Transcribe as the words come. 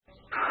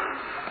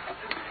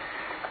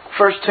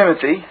1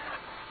 Timothy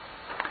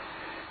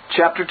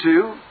chapter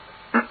 2.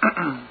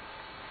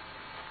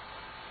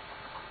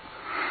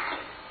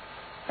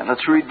 And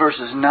let's read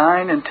verses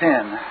 9 and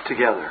 10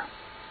 together.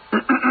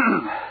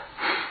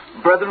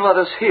 Brethren, let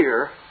us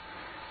hear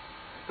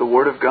the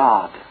word of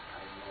God.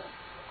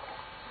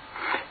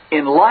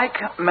 In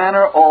like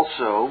manner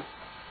also,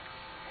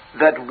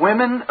 that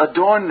women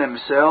adorn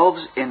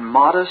themselves in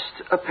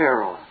modest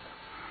apparel,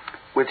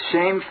 with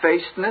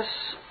shamefacedness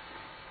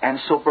and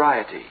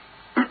sobriety,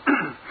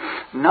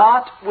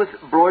 not with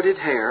broided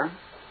hair,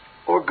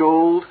 or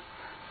gold,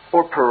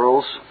 or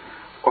pearls,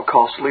 or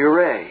costly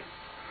array,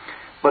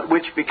 but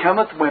which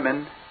becometh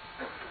women,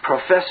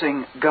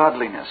 professing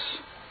godliness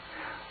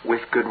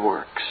with good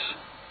works.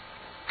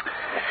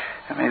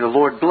 And may the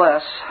Lord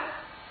bless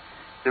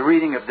the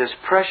reading of this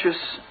precious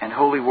and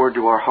holy word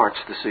to our hearts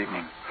this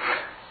evening.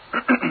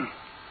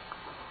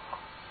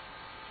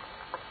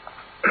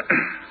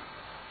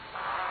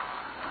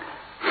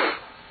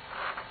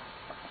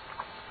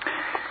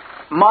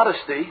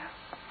 Modesty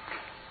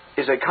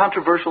is a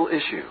controversial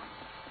issue.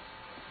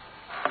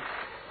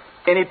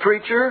 Any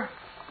preacher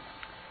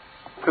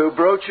who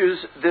broaches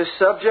this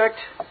subject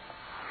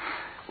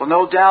will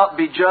no doubt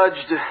be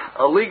judged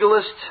a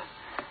legalist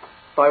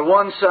by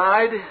one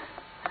side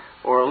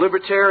or a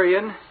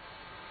libertarian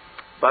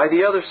by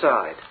the other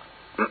side.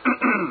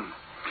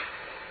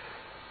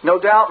 No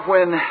doubt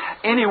when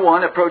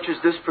anyone approaches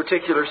this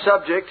particular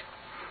subject,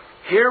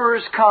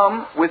 hearers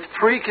come with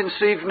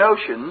preconceived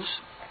notions,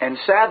 and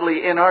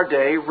sadly in our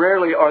day,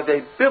 rarely are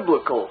they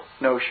biblical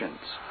notions.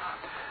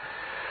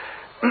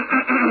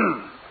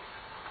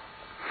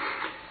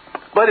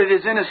 But it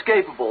is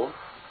inescapable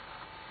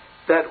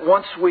that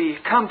once we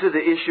come to the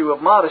issue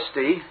of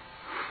modesty,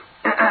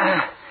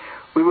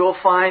 we will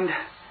find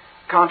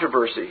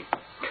controversy.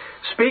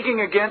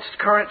 Speaking against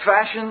current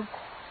fashion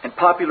and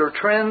popular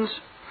trends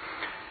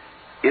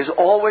is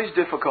always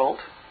difficult,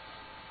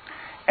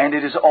 and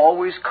it is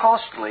always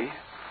costly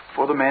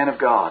for the man of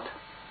God.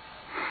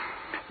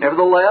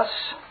 Nevertheless,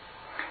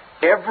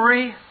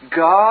 every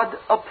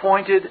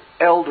God-appointed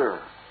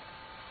elder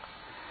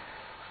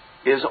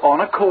is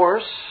on a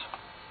course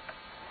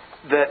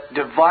that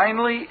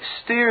divinely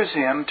steers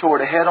him toward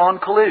a head-on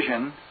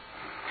collision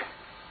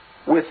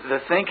with the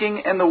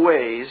thinking and the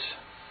ways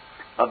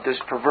of this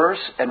perverse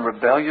and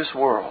rebellious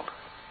world.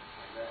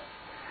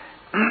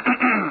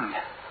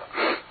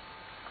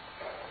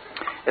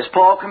 As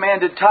Paul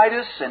commanded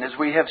Titus, and as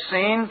we have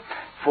seen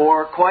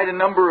for quite a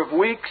number of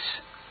weeks,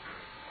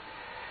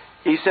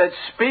 he said,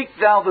 "Speak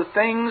thou the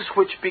things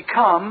which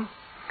become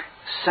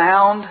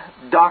sound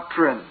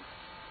doctrine."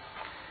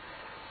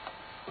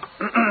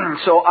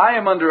 So I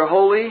am under a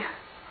holy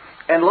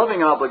and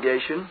loving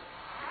obligation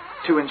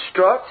to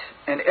instruct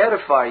and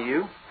edify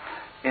you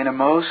in a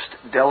most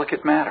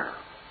delicate matter.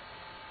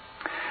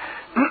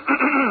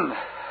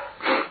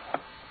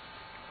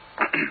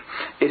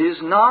 It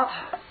is not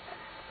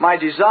my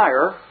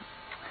desire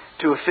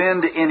to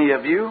offend any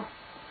of you,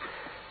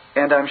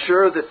 and I'm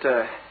sure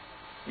that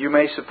you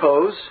may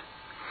suppose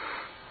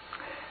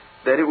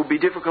that it will be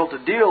difficult to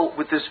deal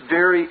with this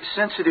very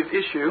sensitive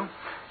issue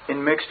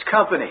in mixed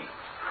company.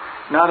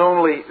 Not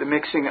only the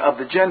mixing of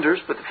the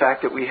genders, but the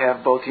fact that we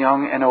have both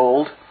young and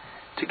old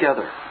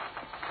together.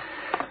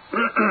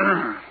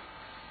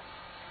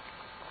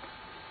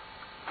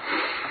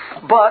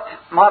 But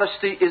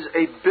modesty is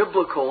a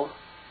biblical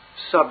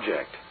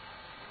subject.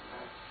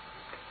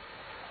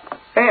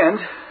 And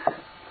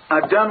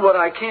I've done what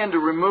I can to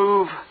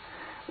remove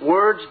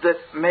words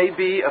that may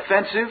be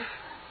offensive.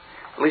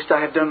 At least I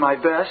have done my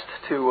best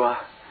to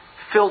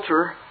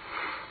filter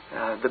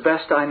the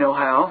best I know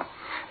how.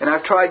 And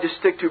I've tried to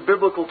stick to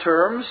biblical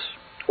terms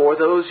or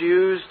those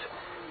used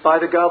by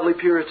the godly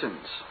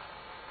Puritans.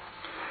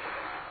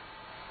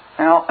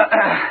 Now,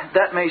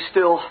 that may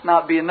still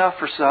not be enough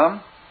for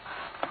some.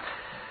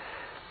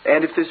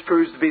 And if this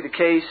proves to be the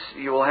case,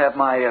 you will have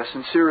my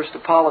sincerest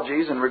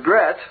apologies and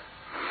regret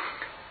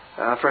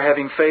for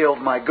having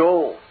failed my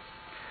goal.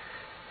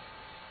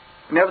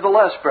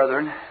 Nevertheless,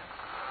 brethren,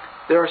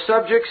 there are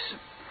subjects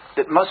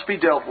that must be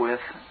dealt with,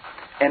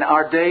 and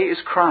our day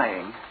is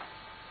crying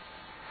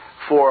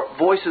for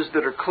voices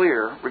that are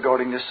clear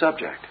regarding this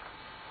subject.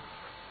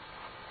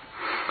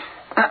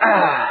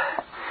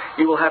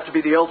 You will have to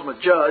be the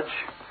ultimate judge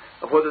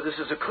of whether this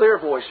is a clear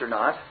voice or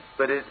not,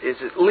 but it is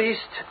at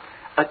least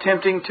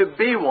attempting to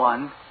be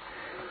one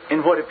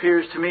in what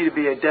appears to me to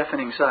be a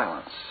deafening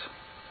silence.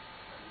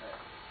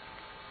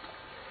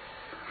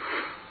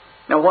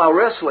 Now, while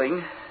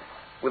wrestling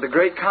with a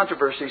great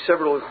controversy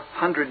several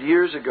hundred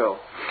years ago,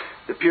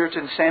 the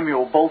Puritan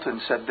Samuel Bolton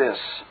said this,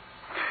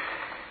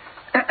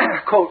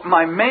 quote,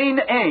 "My main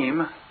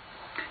aim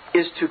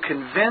is to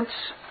convince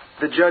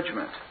the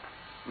judgment,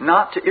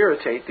 not to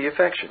irritate the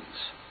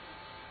affections.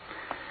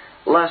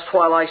 Lest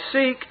while I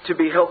seek to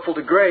be helpful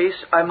to grace,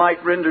 I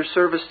might render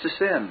service to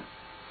sin.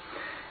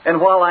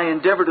 And while I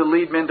endeavor to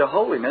lead men to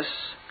holiness,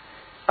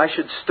 I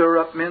should stir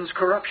up men's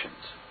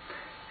corruptions,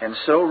 and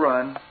so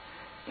run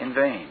in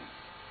vain."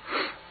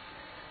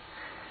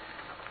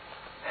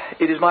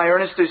 It is my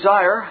earnest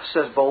desire,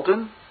 says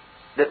Bolton,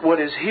 that what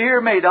is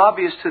here made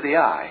obvious to the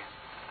eye,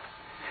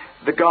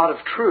 the God of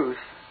truth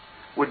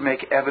would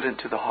make evident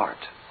to the heart.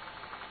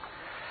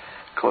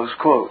 Close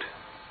quote.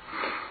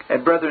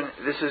 And brethren,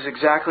 this is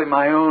exactly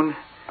my own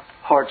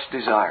heart's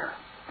desire.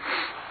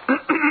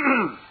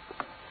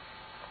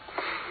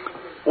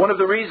 One of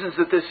the reasons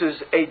that this is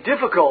a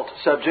difficult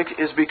subject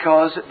is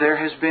because there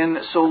has been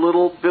so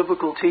little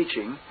biblical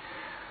teaching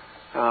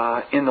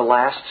in the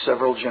last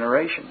several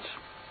generations.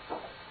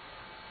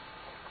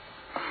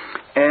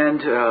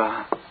 And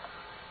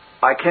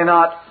I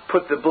cannot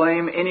put the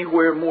blame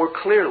anywhere more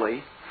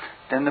clearly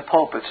than the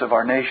pulpits of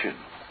our nation.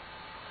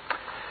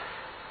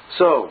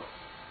 So,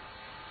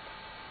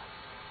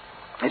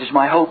 it is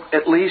my hope,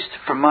 at least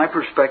from my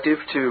perspective,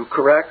 to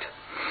correct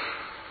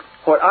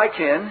what I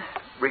can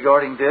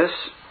regarding this,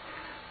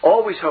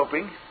 always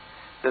hoping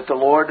that the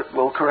Lord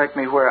will correct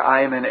me where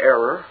I am in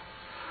error.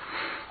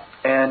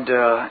 And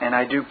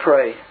I do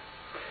pray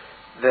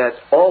that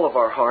all of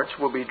our hearts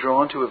will be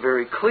drawn to a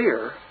very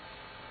clear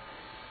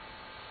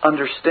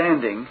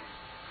understanding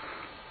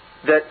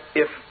that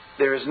if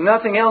there is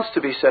nothing else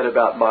to be said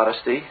about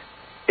modesty,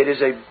 it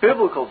is a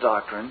biblical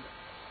doctrine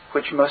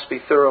which must be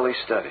thoroughly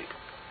studied.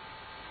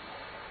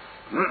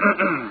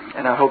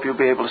 And I hope you'll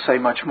be able to say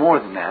much more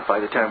than that by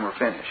the time we're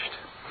finished.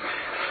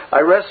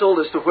 I wrestled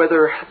as to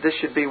whether this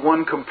should be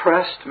one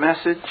compressed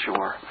message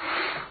or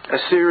a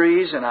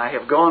series, and I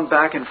have gone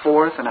back and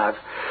forth, and I've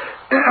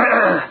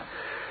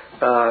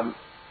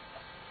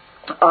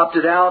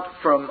opted out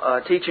from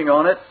teaching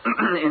on it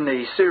in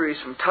the series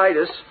from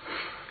Titus,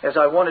 as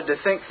I wanted to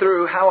think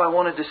through how I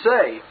wanted to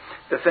say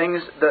the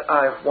things that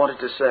I wanted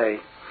to say.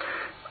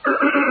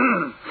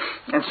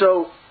 And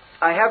so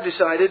I have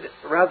decided,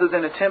 rather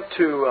than attempt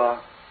to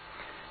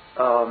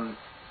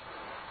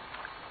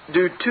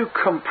do too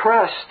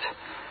compressed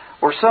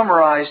or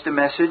summarized a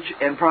message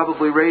and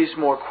probably raise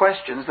more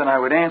questions than I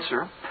would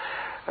answer,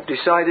 I've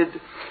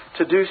decided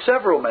to do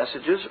several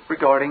messages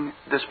regarding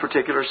this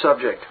particular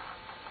subject.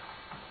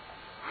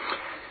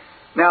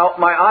 Now,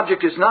 my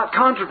object is not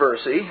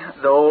controversy,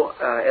 though,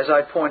 as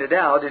I pointed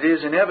out, it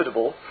is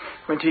inevitable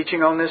when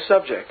teaching on this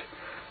subject.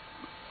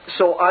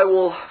 So I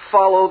will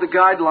follow the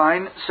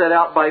guideline set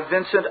out by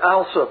Vincent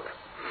Alsop.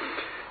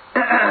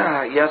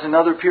 Yes,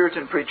 another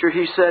Puritan preacher.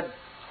 He said,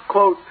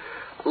 quote,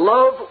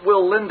 "Love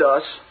will lend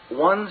us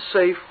one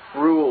safe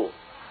rule,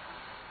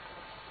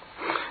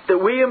 that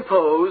we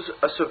impose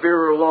a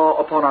severer law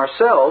upon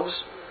ourselves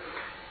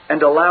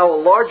and allow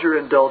a larger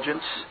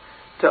indulgence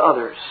to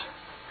others."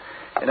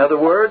 In other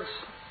words,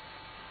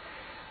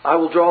 I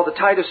will draw the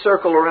tightest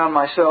circle around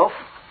myself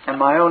and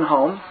my own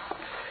home,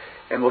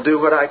 and will do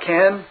what I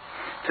can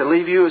to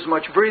leave you as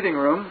much breathing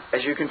room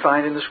as you can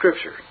find in the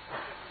Scripture.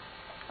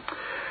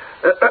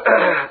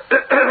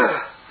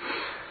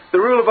 The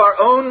rule of our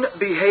own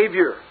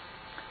behavior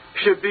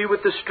should be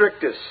with the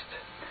strictest,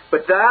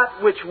 but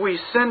that which we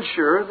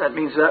censure, that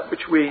means that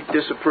which we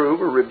disapprove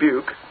or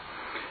rebuke,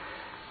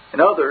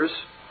 and others,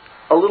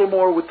 a little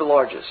more with the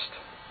largest.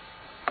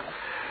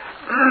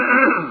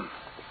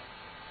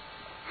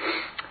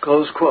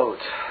 Close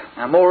quote.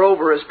 Now,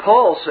 moreover, as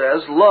Paul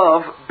says,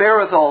 love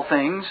beareth all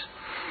things,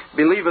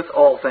 believeth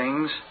all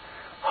things,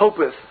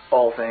 hopeth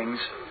all things,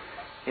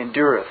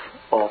 endureth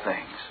all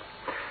things.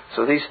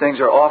 So these things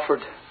are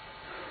offered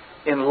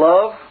in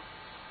love.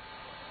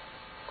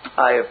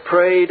 I have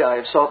prayed, I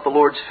have sought the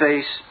Lord's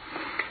face,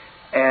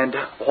 and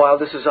while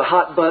this is a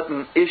hot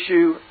button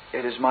issue,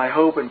 it is my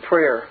hope and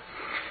prayer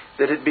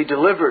that it be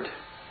delivered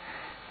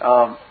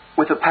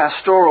with a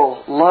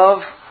pastoral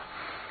love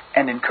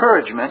and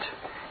encouragement,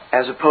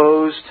 as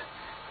opposed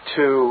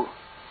to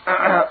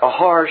a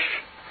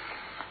harsh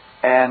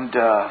and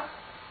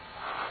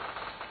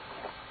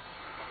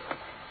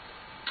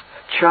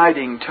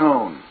chiding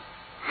tone.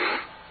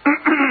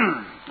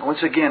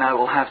 Once again, I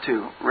will have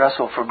to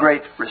wrestle for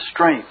great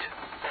restraint,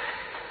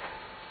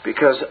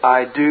 because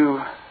I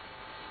do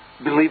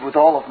believe with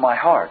all of my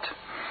heart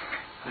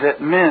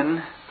that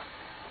men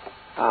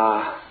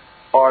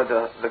are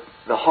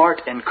the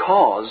heart and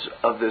cause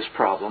of this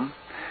problem,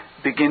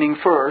 beginning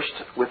first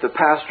with the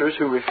pastors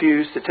who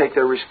refuse to take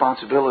their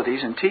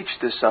responsibilities and teach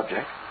this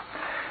subject,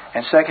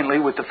 and secondly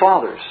with the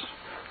fathers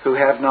who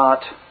have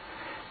not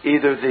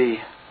either the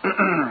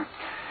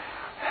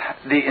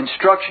the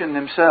instruction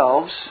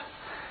themselves,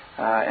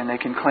 and they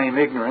can claim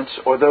ignorance,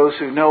 or those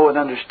who know and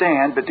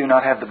understand but do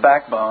not have the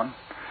backbone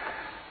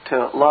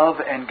to love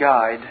and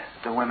guide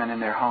the women in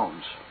their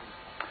homes.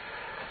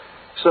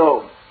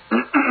 So,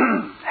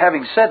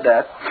 having said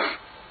that,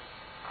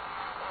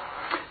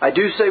 I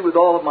do say with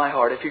all of my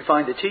heart, if you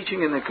find the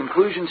teaching and the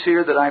conclusions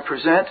here that I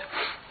present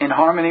in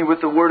harmony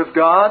with the Word of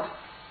God,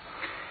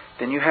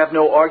 then you have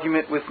no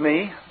argument with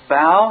me.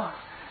 Bow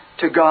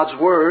to God's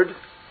Word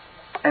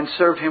and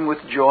serve Him with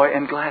joy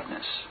and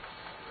gladness.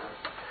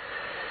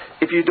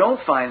 If you don't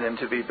find them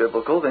to be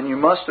biblical, then you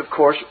must, of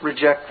course,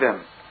 reject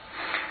them.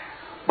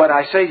 But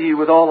I say to you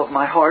with all of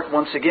my heart,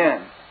 once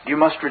again, you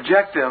must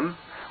reject them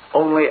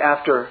only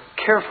after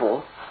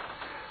careful,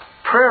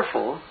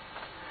 prayerful,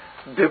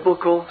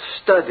 biblical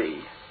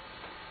study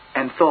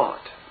and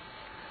thought.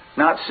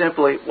 Not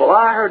simply, well,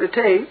 I heard a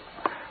tape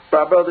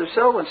by Brother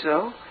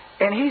so-and-so,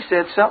 and he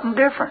said something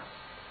different.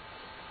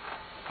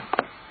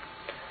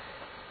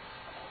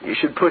 You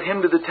should put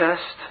him to the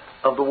test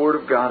of the Word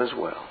of God as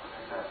well.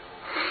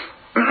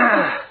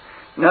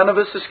 None of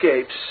us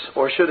escapes,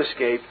 or should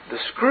escape, the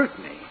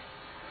scrutiny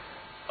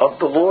of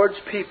the Lord's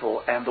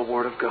people and the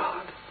Word of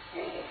God.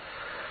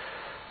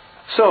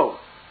 So,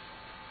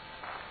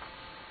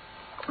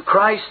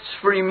 Christ's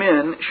free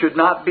men should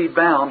not be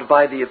bound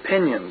by the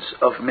opinions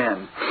of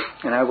men.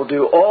 And I will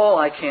do all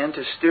I can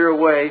to steer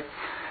away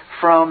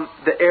from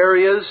the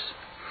areas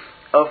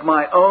of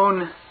my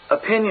own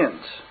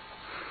opinions.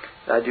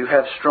 I do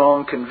have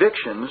strong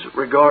convictions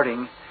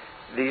regarding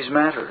these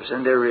matters,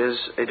 and there is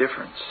a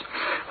difference.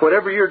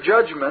 Whatever your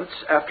judgments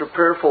after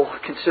prayerful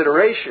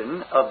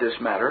consideration of this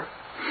matter,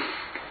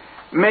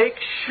 make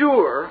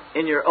sure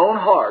in your own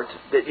heart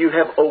that you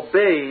have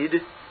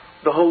obeyed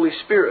the Holy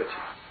Spirit,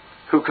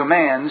 who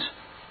commands,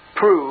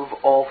 prove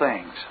all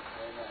things.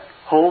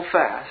 Hold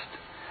fast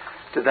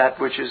to that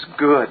which is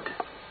good.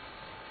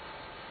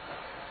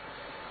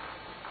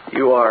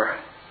 You are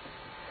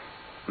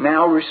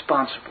now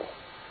responsible.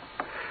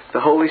 The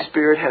Holy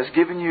Spirit has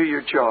given you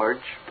your charge.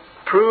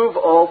 Prove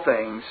all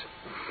things,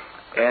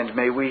 and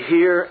may we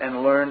hear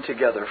and learn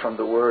together from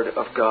the Word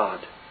of God.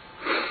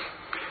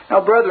 Now,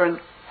 brethren,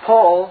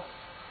 Paul,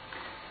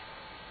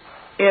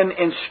 in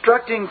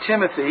instructing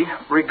Timothy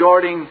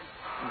regarding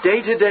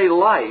day-to-day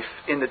life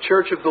in the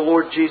Church of the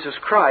Lord Jesus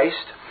Christ,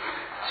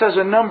 says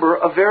a number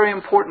of very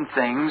important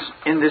things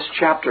in this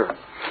chapter.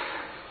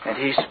 And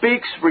he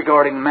speaks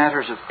regarding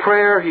matters of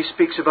prayer. He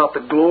speaks about the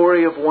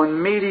glory of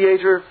one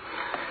mediator.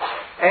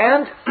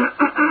 And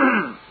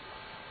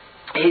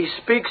he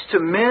speaks to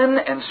men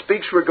and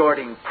speaks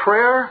regarding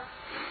prayer,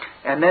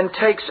 and then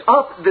takes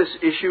up this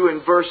issue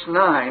in verse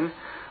 9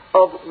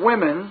 of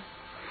women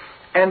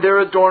and their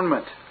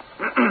adornment.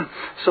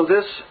 So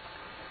this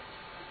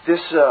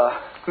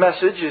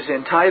message is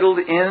entitled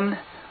In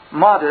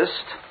Modest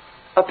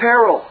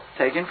Apparel,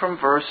 taken from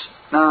verse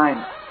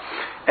 9.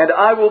 And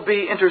I will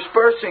be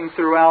interspersing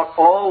throughout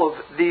all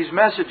of these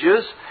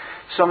messages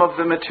some of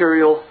the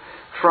material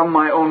from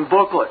my own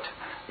booklet.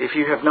 If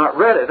you have not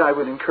read it, I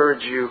would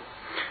encourage you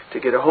to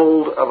get a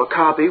hold of a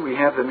copy. We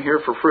have them here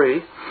for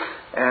free.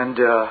 And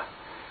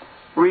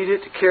read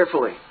it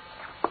carefully.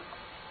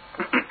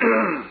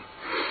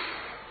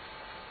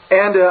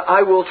 And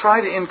I will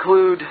try to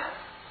include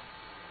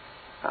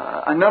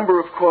a number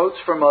of quotes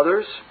from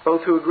others,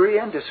 both who agree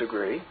and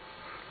disagree,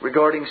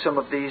 regarding some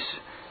of these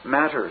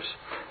matters.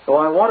 Though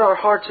I want our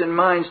hearts and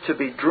minds to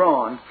be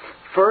drawn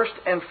first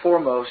and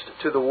foremost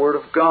to the Word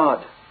of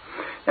God.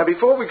 Now,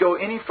 before we go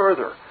any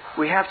further,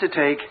 we have to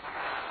take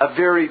a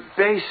very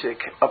basic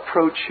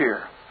approach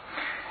here.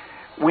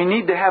 We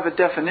need to have a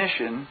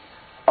definition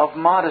of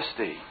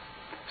modesty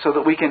so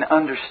that we can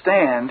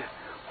understand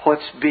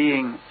what's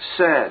being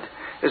said.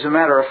 As a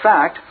matter of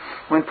fact,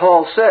 when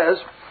Paul says,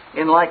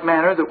 in like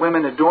manner, that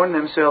women adorn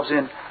themselves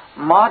in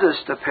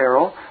modest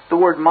apparel, the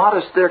word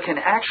modest there can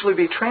actually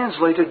be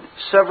translated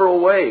several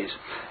ways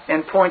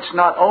and points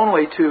not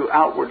only to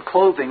outward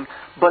clothing,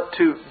 but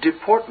to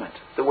deportment,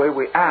 the way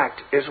we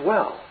act as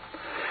well.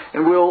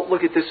 And we'll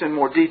look at this in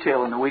more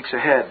detail in the weeks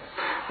ahead.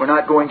 We're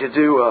not going to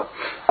do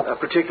a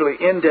particularly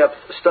in-depth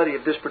study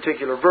of this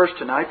particular verse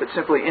tonight, but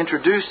simply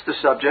introduce the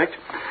subject,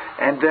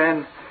 and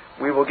then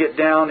we will get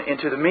down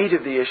into the meat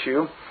of the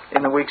issue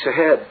in the weeks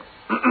ahead.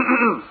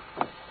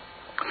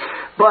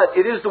 But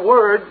it is the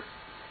word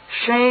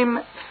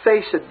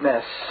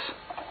shamefacedness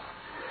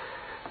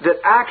that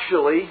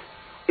actually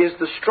is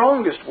the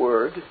strongest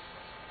word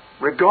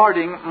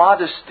regarding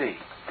modesty.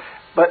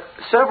 But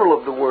several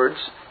of the words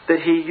that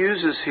he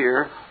uses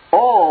here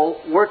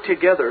all work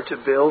together to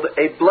build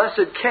a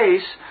blessed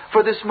case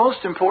for this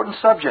most important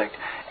subject,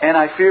 and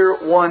I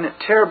fear one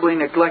terribly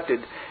neglected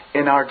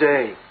in our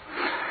day.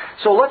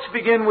 So let's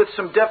begin with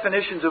some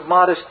definitions of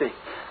modesty.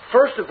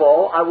 First of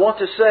all, I want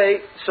to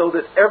say, so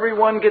that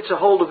everyone gets a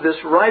hold of this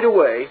right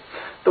away,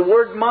 the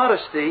word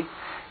modesty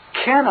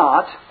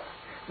cannot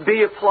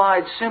be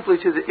applied simply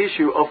to the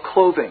issue of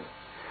clothing.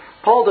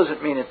 Paul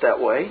doesn't mean it that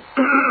way.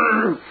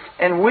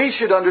 And we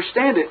should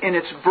understand it in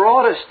its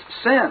broadest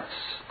sense.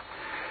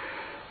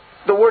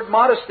 The word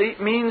modesty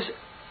means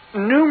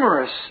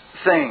numerous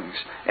things.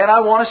 And I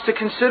want us to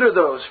consider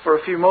those for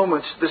a few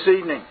moments this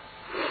evening.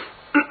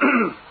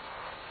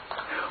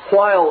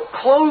 While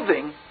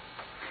clothing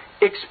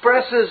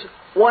expresses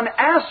one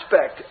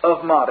aspect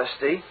of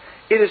modesty,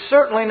 it is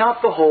certainly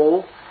not the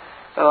whole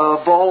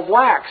ball of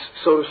wax,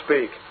 so to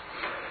speak.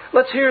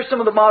 Let's hear some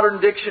of the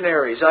modern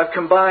dictionaries. I've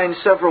combined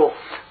several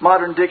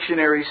modern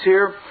dictionaries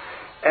here,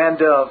 and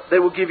they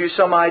will give you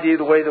some idea of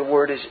the way the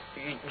word is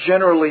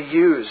generally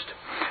used.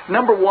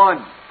 Number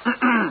one,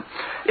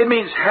 it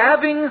means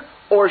having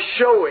or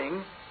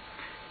showing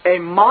a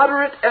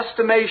moderate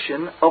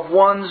estimation of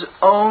one's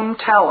own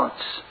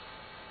talents,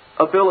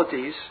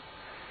 abilities,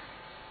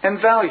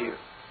 and value.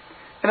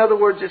 In other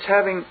words, it's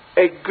having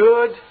a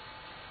good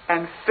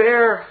and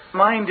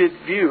fair-minded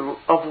view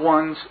of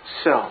one's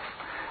self.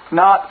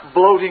 Not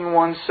bloating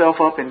oneself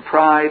up in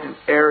pride and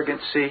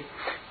arrogancy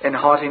and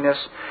haughtiness,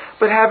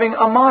 but having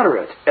a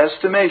moderate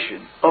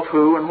estimation of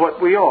who and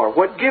what we are,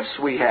 what gifts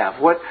we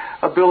have, what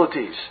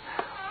abilities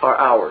are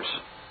ours.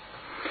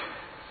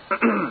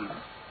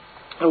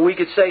 We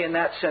could say in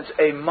that sense,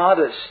 a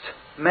modest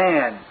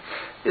man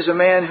is a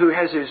man who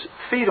has his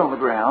feet on the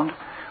ground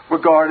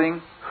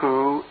regarding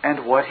who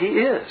and what he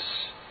is.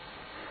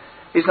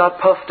 He's not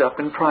puffed up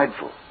and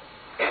prideful.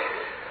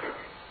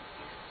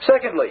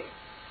 Secondly,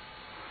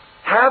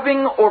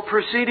 having or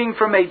proceeding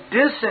from a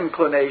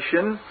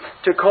disinclination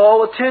to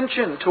call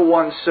attention to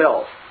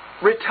oneself,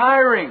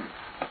 retiring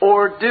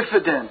or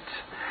diffident.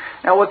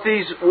 Now what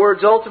these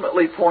words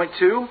ultimately point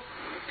to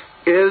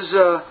is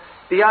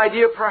the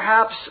idea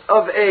perhaps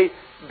of a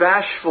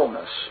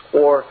bashfulness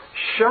or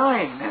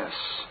shyness.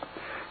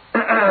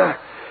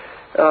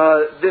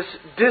 This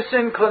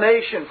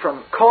disinclination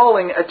from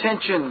calling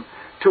attention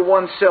to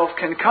oneself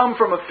can come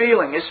from a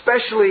feeling,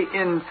 especially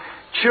in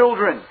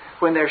children,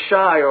 when they're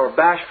shy or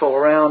bashful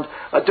around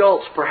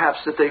adults perhaps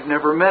that they've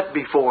never met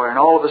before, and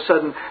all of a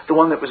sudden the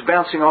one that was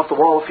bouncing off the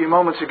wall a few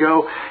moments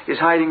ago is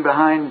hiding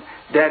behind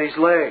Daddy's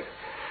leg.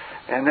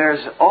 And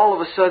there's all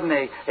of a sudden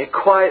a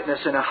quietness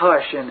and a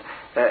hush and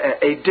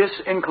a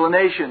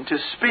disinclination to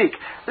speak.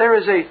 There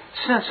is a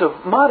sense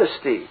of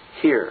modesty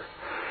here.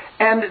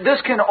 And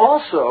this can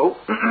also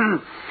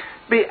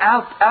be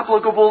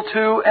applicable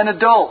to an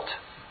adult.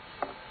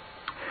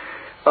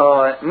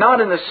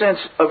 Not in the sense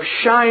of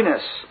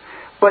shyness,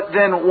 but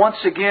then once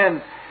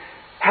again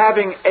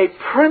having a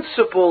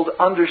principled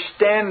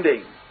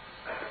understanding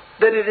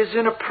that it is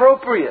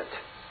inappropriate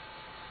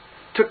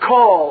to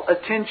call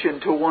attention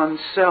to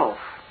oneself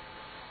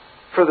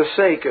for the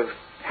sake of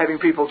having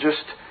people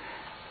just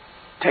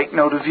take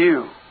note of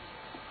you.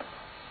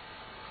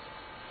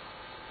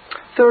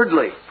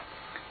 Thirdly,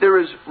 there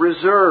is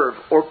reserve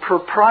or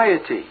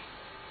propriety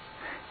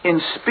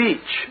in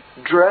speech,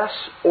 dress,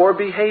 or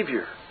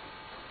behavior.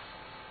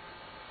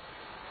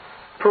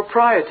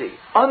 Propriety,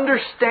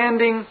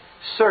 understanding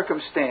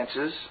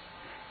circumstances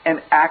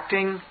and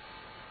acting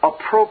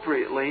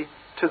appropriately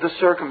to the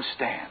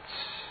circumstance.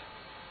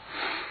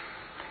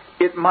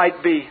 It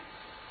might be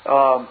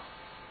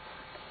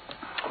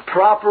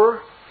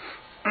proper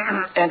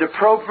and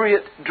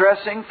appropriate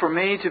dressing for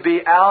me to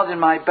be out in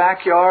my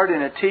backyard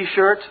in a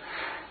t-shirt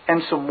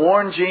and some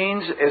worn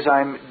jeans as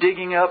I'm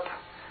digging up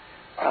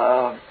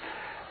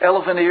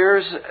elephant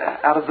ears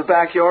out of the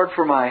backyard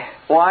for my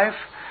wife.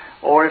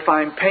 Or if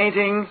I'm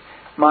painting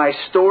my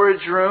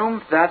storage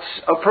room, that's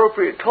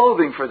appropriate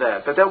clothing for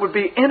that. But that would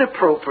be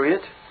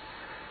inappropriate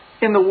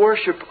in the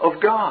worship of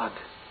God.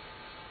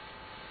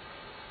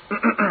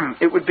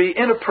 It would be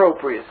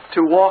inappropriate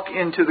to walk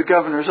into the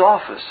governor's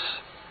office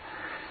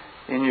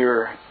in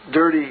your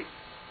dirty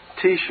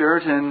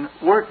t-shirt and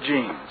work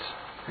jeans.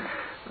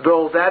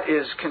 Though that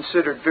is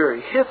considered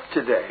very hip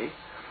today,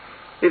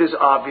 it is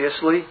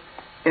obviously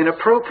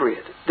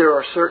inappropriate. There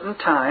are certain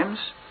times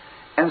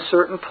and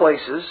certain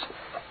places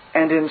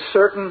and in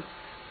certain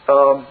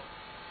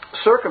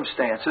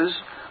circumstances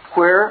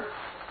where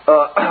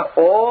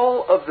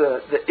all of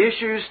the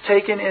issues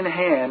taken in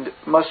hand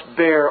must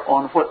bear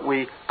on what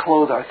we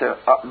clothe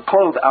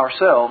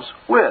ourselves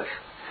with.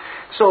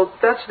 So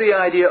that's the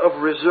idea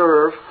of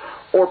reserve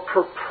or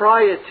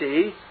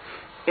propriety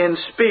in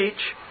speech,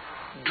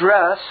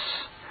 dress,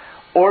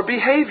 or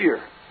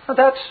behavior. Now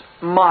that's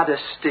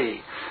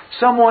modesty.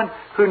 Someone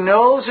who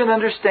knows and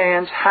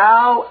understands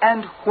how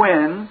and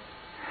when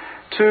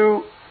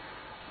to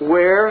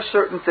wear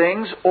certain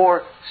things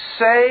or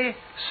say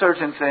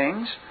certain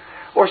things,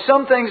 or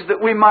some things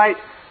that we might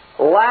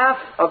laugh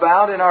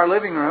about in our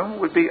living room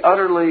would be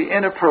utterly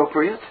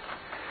inappropriate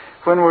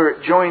when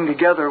we're joined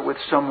together with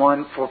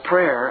someone for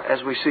prayer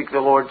as we seek the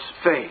Lord's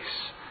face.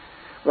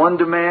 One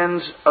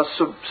demands a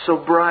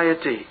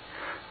sobriety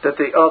that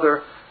the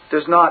other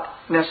does not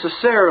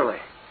necessarily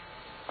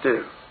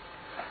do.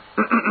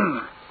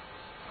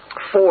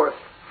 Fourth,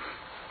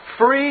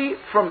 free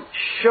from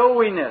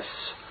showiness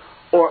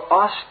or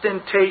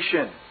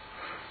ostentation,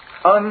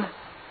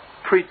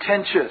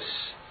 unpretentious.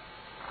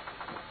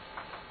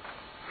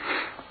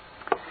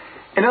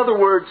 In other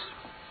words,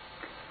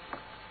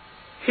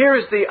 here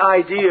is the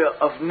idea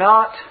of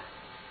not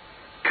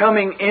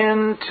coming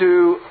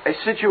into a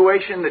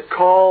situation that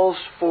calls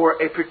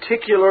for a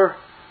particular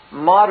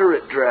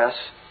moderate dress,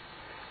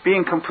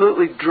 being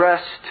completely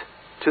dressed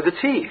to the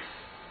teeth.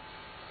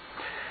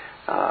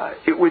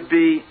 It would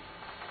be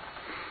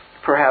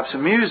perhaps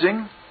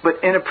amusing,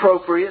 but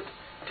inappropriate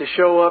to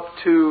show up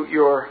to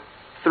your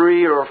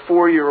 3 or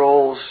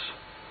 4-year-old's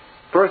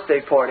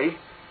birthday party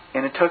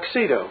in a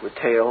tuxedo with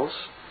tails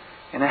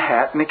and a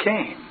hat and a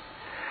cane.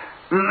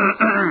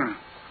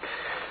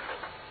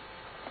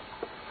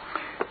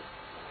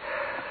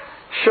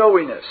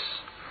 Showiness.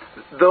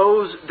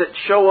 Those that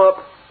show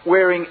up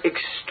wearing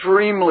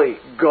extremely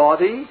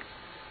gaudy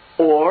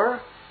or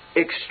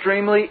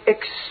extremely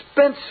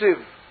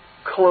expensive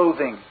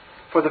clothing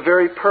for the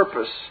very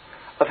purpose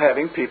of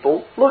having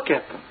people look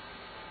at them.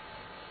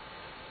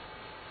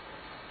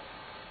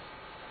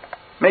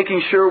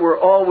 Making sure we're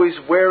always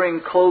wearing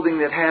clothing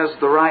that has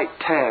the right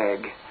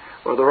tag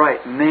or the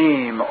right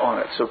name on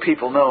it so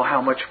people know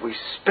how much we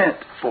spent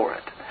for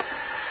it.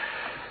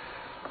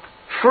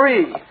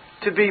 Free.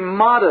 To be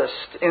modest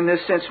in this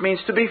sense means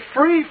to be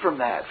free from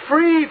that,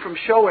 free from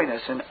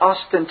showiness and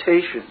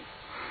ostentation,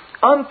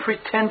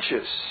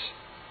 unpretentious.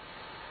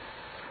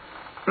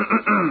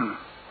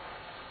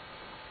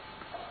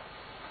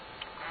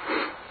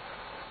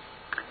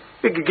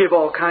 We could give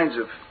all kinds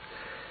of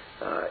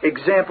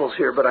examples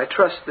here, but I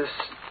trust this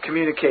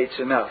communicates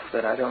enough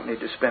that I don't need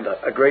to spend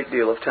a great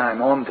deal of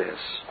time on this.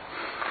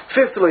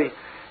 Fifthly,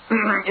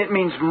 it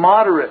means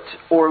moderate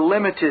or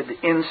limited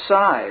in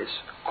size,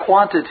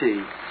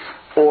 quantity,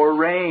 or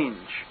range,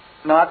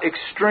 not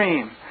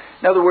extreme.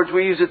 In other words,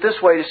 we use it this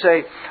way to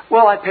say,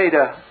 well, I paid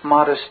a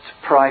modest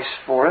price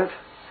for it.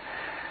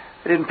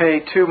 I didn't pay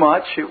too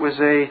much. It was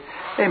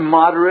a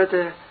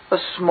moderate, a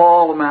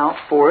small amount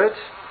for it.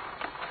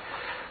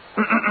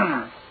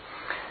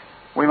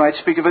 We might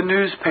speak of a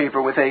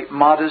newspaper with a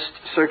modest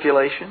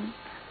circulation.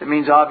 It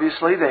means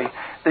obviously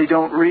they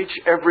don't reach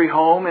every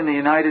home in the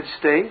United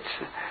States.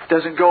 It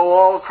doesn't go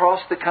all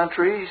across the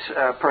country,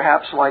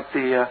 perhaps like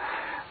the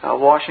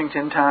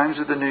Washington Times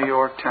or the New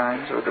York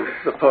Times or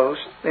the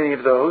Post, any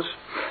of those.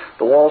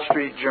 The Wall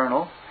Street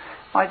Journal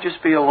might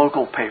just be a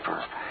local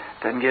paper.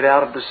 Doesn't get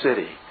out of the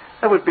city.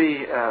 That would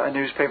be a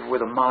newspaper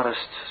with a modest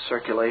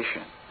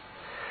circulation.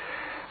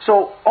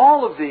 So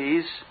all of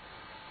these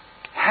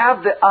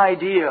have the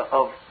idea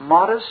of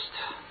modest,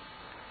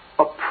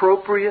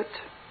 appropriate,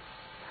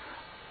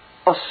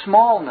 a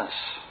smallness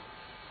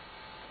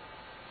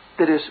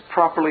that is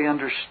properly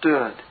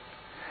understood.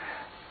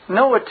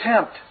 No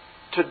attempt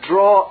to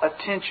draw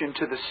attention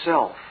to the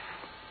self,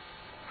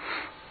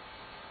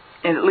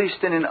 at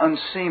least in an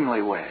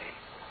unseemly way.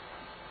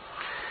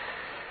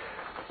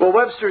 Well,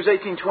 Webster's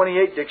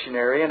 1828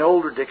 dictionary, an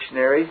older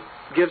dictionary,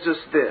 gives us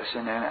this,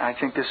 and I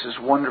think this is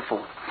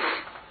wonderful.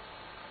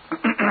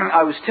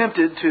 I was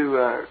tempted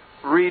to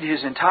read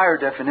his entire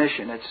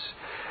definition.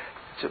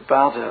 It's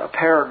about a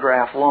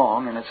paragraph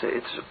long, and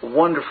it's a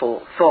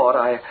wonderful thought.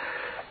 I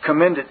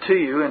commend it to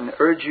you and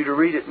urge you to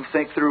read it and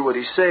think through what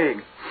he's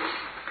saying.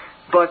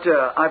 But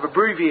I've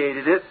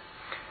abbreviated it.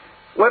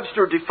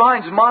 Webster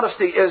defines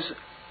modesty as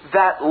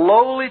that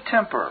lowly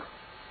temper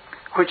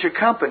which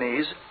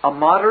accompanies a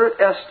moderate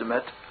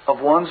estimate of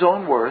one's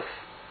own worth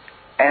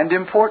and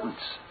importance.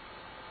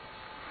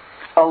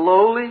 A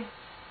lowly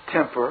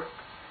temper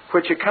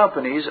which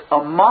accompanies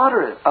a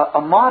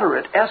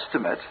moderate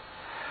estimate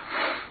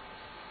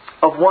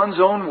of one's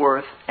own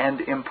worth and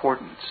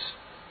importance.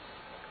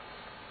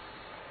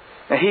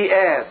 Now he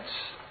adds,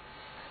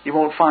 you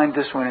won't find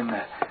this one in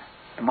the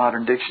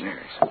modern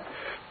dictionaries.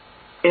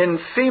 In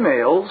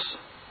females,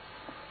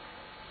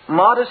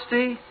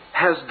 modesty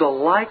has the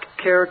like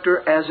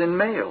character as in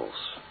males,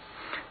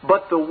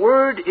 but the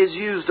word is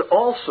used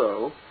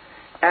also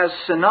as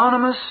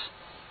synonymous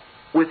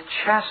with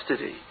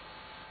chastity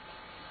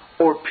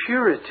or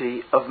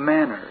purity of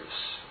manners.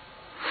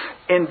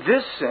 In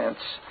this sense,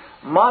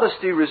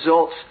 modesty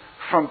results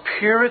from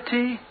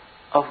purity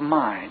of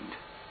mind,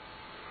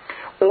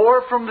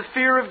 or from the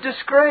fear of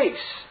disgrace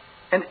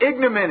and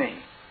ignominy.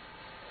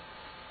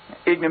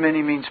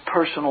 Ignominy means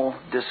personal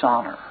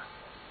dishonor.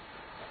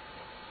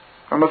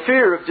 From a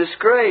fear of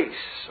disgrace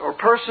or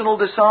personal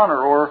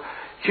dishonor or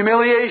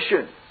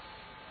humiliation.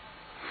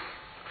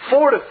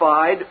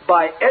 Fortified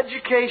by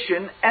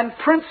education and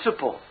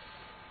principle.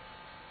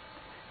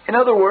 In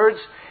other words,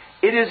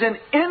 it is an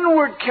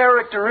inward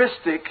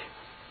characteristic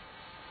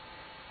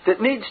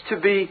that needs to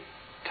be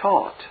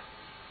taught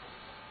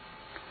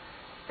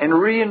and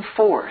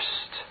reinforced.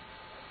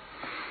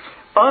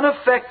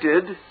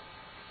 Unaffected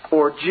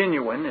or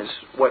genuine is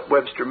what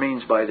Webster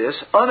means by this.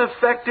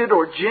 Unaffected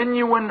or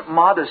genuine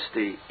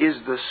modesty is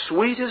the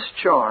sweetest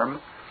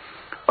charm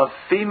of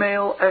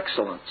female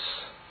excellence,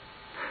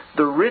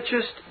 the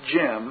richest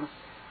gem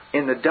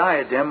in the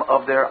diadem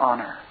of their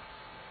honor.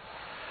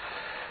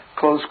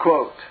 Close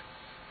quote.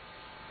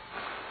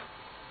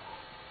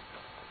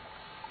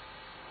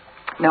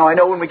 Now I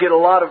know when we get a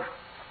lot of,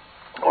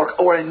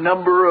 or a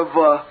number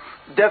of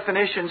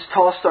definitions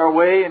tossed our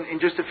way, and in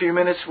just a few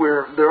minutes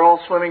they're all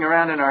swimming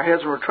around in our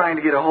heads and we're trying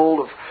to get a hold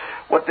of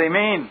what they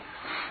mean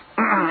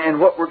and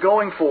what we're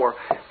going for.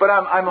 But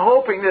I'm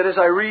hoping that as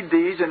I read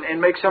these and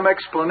make some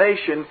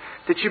explanation,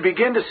 that you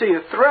begin to see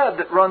a thread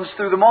that runs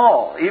through them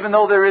all. Even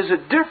though there is a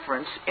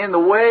difference in the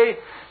way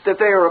that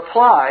they are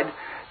applied,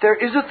 there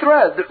is a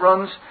thread that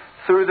runs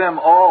through them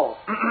all.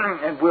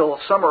 And we'll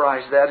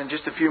summarize that in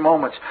just a few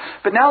moments.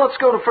 But now let's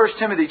go to 1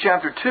 Timothy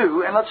chapter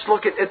 2, and let's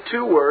look at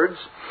two words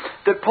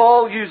that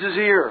Paul uses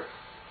here.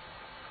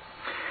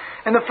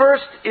 And the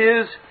first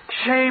is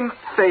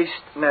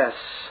shamefacedness.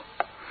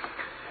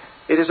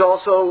 It is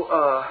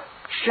also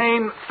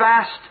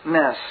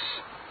shamefastness.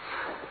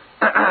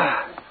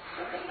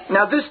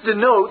 Now this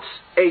denotes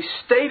a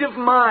state of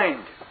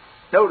mind.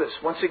 Notice,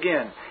 once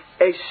again,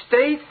 a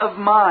state of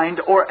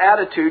mind or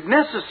attitude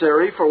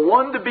necessary for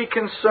one to be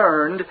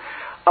concerned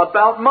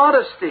about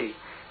modesty,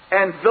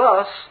 and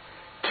thus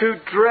to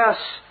dress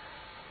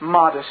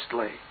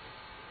modestly.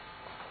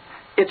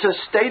 It's a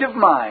state of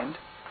mind.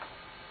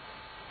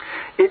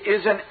 It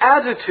is an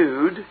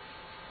attitude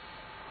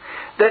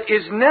that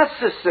is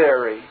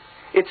necessary.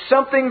 It's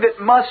something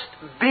that must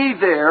be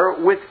there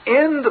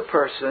within the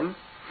person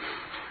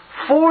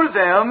for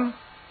them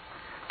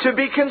to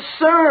be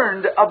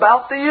concerned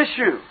about the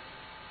issue.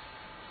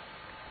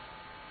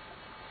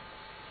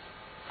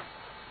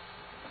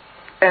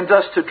 And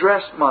thus to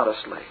dress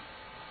modestly.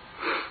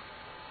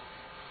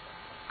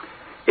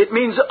 It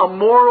means a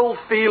moral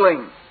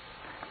feeling,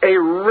 a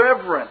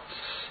reverence.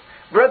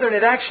 Brethren,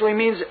 it actually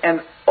means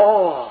an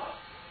awe,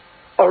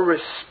 a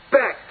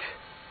respect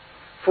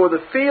for the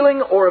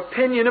feeling or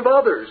opinion of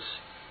others,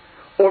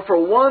 or for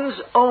one's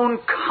own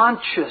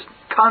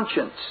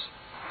conscience.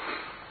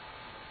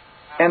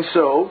 And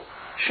so,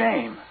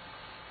 shame,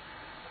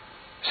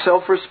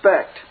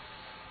 self-respect,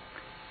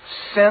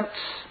 sense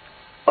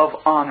of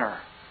honor.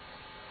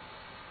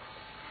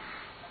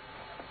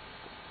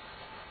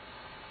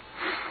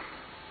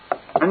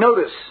 And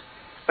notice,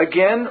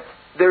 again,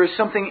 there is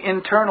something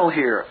internal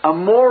here. A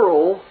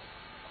moral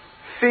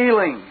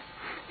feeling.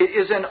 It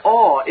is an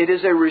awe. It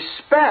is a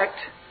respect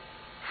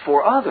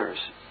for others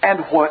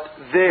and what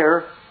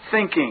they're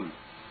thinking.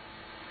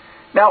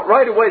 Now,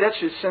 right away, that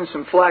should send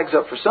some flags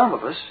up for some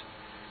of us.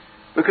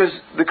 Because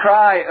the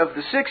cry of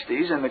the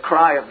 60s and the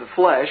cry of the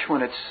flesh,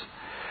 when it's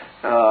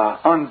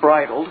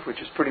unbridled, which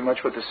is pretty much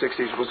what the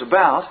 60s was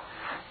about,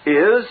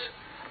 is,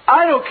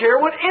 I don't care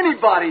what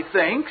anybody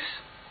thinks.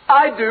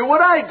 I do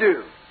what I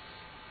do.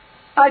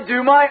 I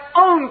do my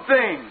own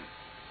thing.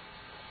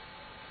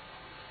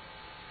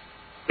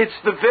 It's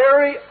the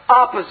very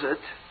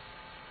opposite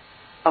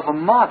of a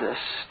modest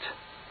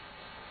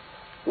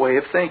way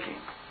of thinking.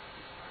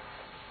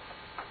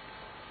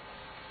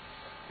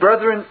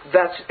 Brethren,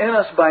 that's in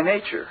us by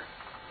nature.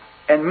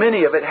 And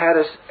many of it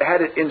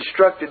had it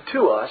instructed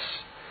to us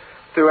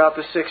throughout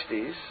the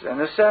 60s and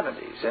the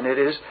 70s. And it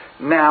is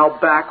now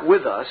back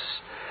with us,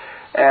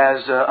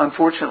 as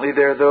unfortunately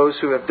there are those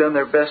who have done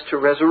their best to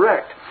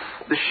resurrect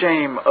the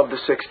shame of the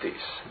 60s.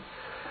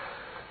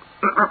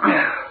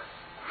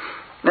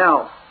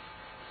 Now,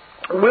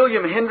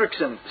 William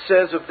Hendrickson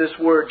says of this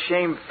word,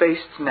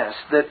 shamefacedness,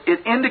 that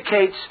it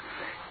indicates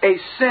a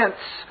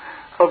sense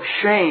of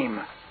shame,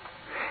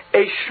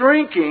 a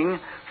shrinking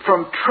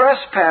from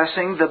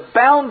trespassing the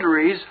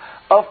boundaries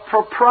of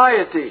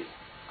propriety.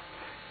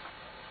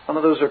 Some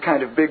of those are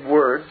kind of big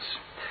words.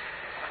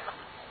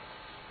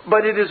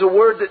 But it is a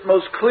word that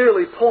most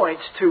clearly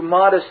points to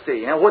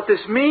modesty. And what this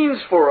means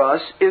for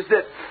us is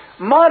that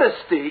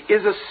modesty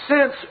is a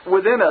sense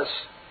within us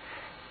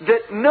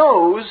that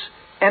knows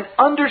and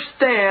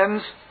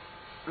understands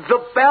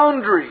the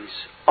boundaries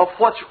of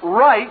what's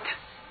right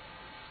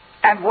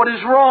and what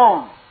is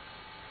wrong.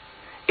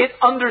 It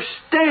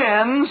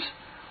understands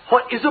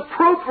what is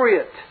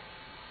appropriate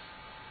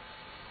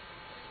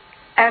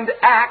and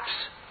acts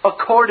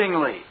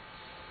accordingly.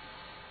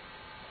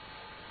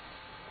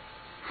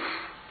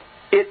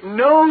 It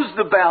knows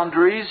the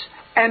boundaries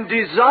and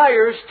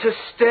desires to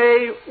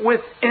stay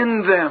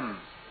within them.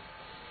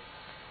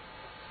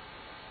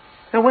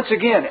 And once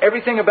again,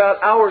 everything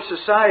about our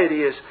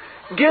society is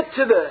get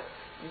to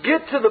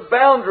the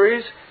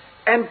boundaries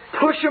and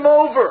push them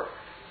over.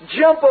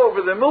 Jump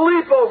over them,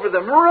 leap over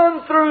them,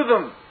 run through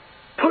them.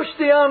 Push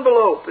the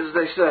envelope, as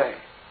they say.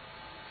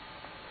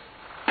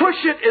 Push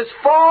it as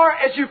far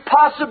as you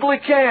possibly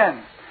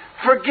can.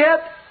 Forget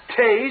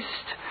taste.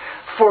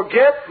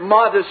 Forget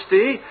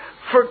modesty.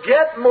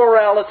 Forget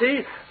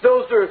morality.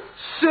 Those are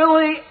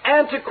silly,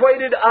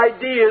 antiquated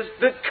ideas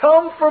that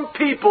come from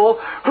people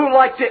who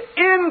like to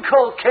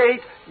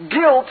inculcate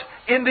guilt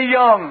in the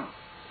young.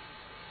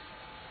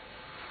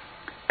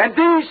 And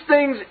these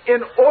things,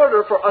 in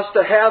order for us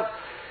to have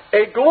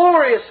a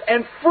glorious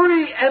and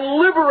free and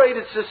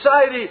liberated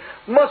society,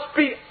 must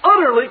be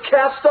utterly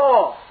cast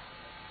off.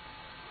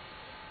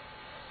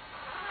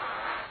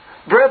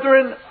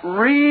 Brethren,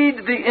 read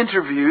the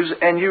interviews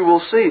and you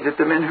will see that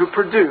the men who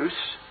produce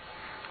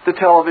the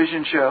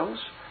television shows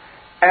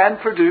and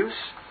produce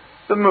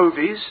the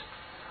movies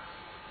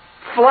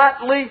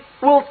flatly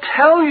will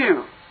tell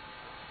you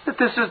that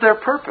this is their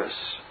purpose.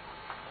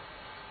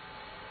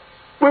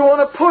 We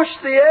want to push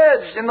the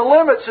edge and the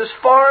limits as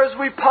far as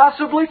we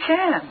possibly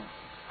can.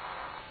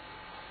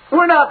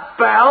 We're not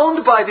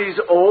bound by these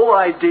old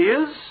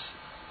ideas.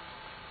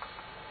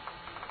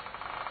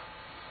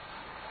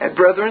 And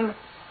brethren,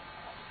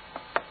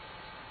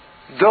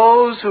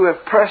 those who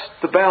have pressed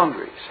the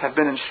boundaries have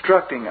been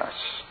instructing us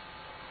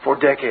for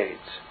decades.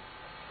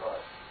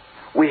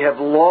 We have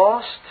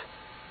lost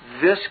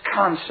this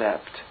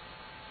concept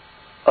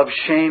of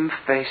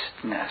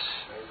shamefacedness.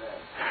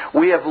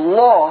 We have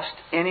lost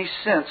any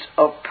sense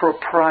of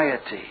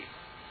propriety.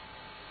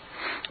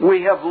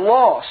 We have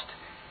lost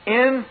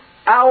in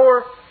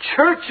our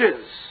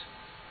churches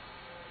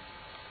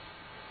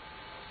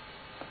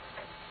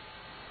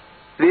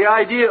the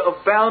idea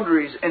of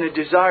boundaries and a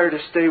desire to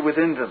stay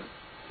within them.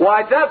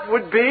 Why, that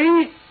would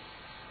be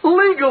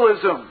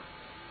legalism.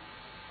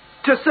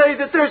 To say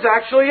that there's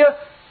actually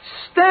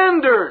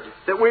standard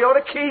that we ought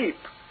to keep.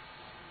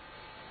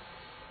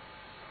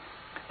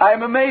 I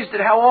am amazed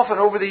at how often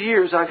over the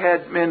years I've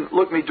had men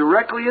look me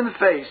directly in the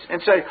face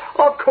and say,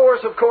 of course,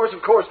 of course,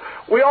 of course,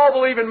 we all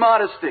believe in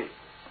modesty.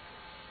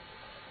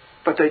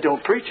 But they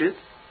don't preach it.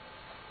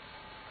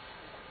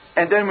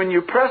 And then when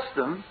you press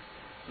them,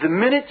 the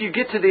minute you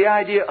get to the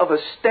idea of a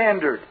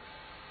standard,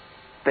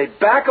 they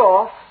back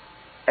off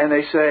and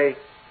they say,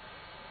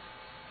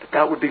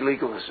 that would be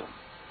legalism.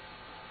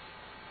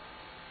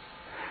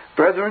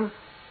 Brethren,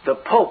 the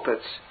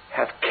pulpits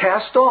have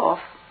cast off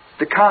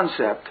the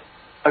concept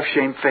of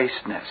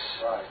shamefacedness.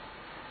 Right.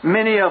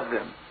 Many of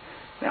them.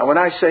 Now, when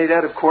I say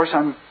that, of course,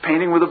 I'm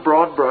painting with a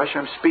broad brush.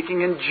 I'm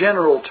speaking in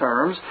general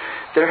terms.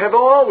 There have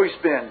always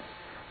been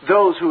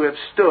those who have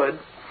stood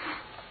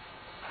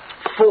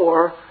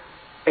for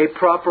a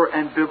proper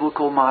and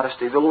biblical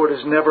modesty. The Lord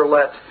has never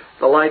let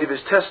the light of His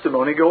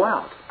testimony go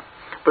out.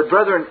 But,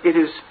 brethren, it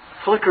is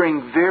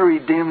flickering very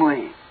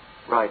dimly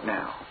right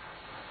now.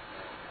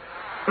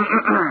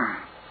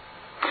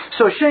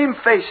 So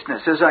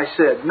shamefacedness, as I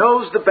said,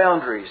 knows the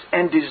boundaries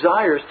and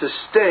desires to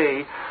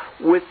stay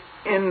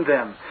within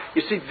them.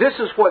 You see, this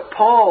is what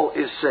Paul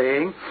is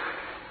saying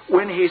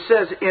when he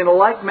says, in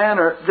like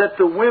manner, that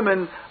the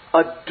women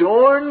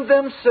adorn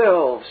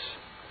themselves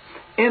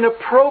in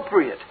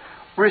appropriate,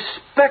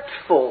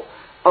 respectful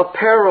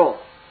apparel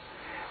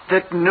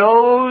that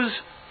knows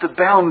the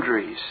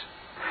boundaries,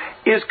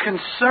 is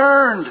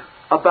concerned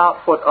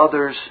about what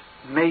others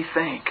may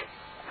think,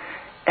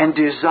 and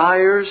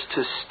desires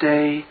to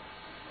stay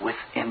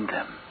within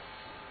them.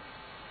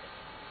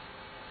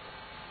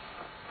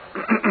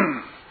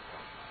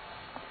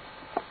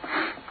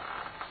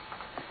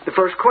 The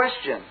first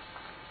question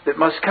that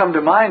must come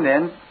to mind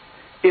then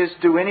is,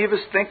 do any of us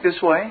think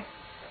this way?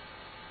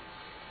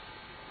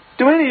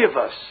 Do any of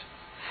us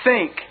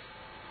think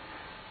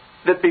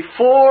that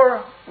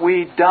before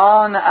we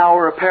don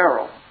our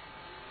apparel,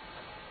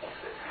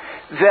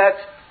 that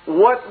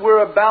what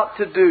we're about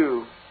to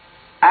do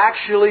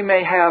actually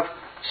may have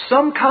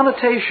some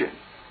connotation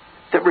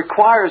that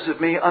requires of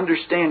me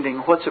understanding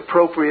what's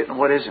appropriate and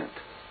what isn't?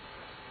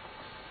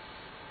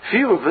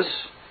 Few of us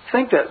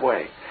think that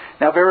way.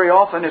 Now, very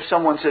often if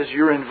someone says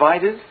you're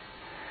invited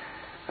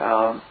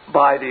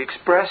by the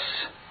express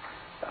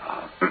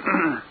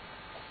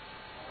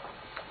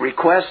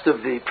request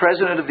of the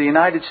President of the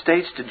United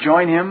States to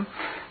join him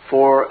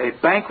for a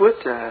banquet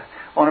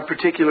on a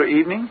particular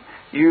evening,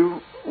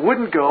 you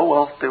wouldn't go.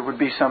 Well, there would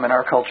be some in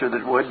our culture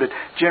that would, but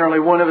generally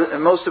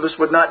most of us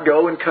would not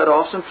go in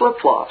cutoffs and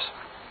flip-flops.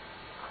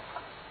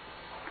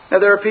 Now,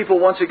 there are people,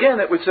 once again,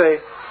 that would say,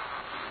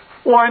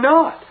 why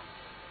not?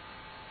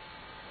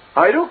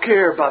 I don't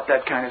care about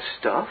that kind of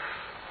stuff.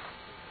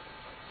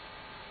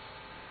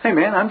 Hey,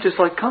 man, I'm just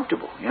like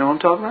comfortable. You know what I'm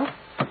talking about?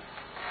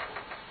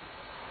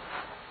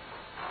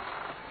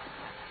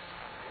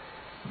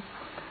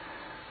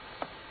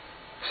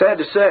 Sad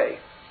to say,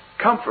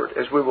 comfort,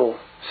 as we will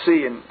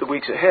see in the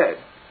weeks ahead,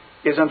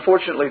 is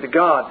unfortunately the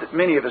God that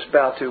many of us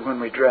bow to when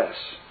we dress,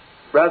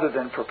 rather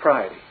than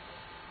propriety.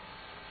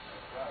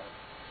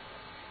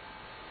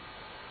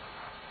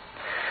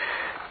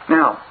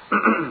 Now,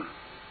 the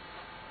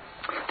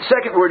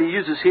second word he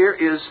uses here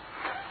is,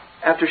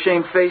 after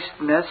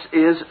shamefacedness,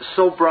 is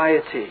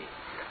sobriety.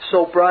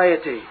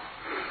 Sobriety.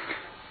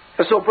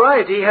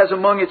 Sobriety has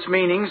among its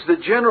meanings the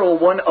general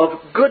one of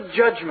good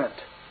judgment,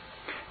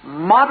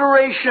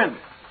 moderation,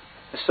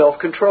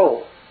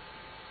 self-control.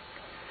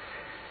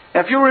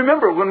 Now, if you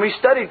remember, when we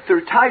studied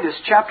through Titus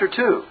chapter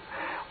 2,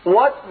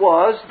 what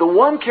was the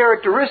one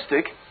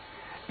characteristic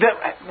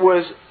that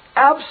was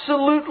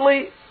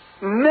absolutely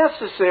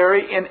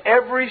necessary in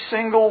every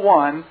single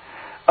one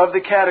of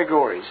the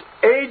categories?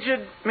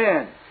 Aged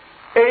men,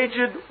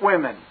 aged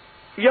women,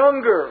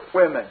 younger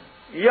women,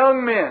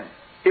 young men.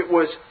 It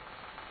was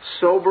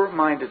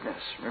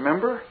sober-mindedness.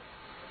 Remember?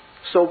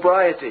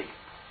 Sobriety,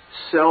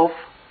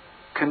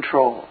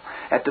 self-control.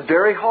 At the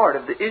very heart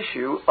of the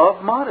issue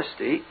of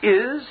modesty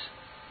is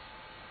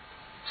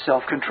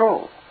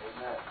self-control.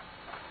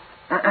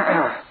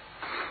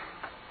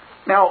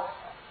 Now,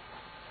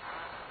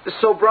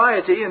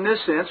 sobriety, in this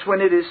sense,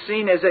 when it is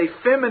seen as a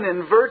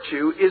feminine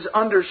virtue, is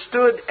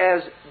understood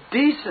as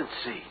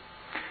decency,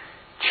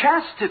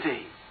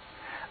 chastity,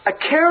 a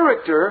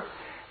character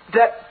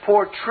that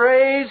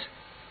portrays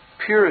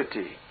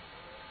purity.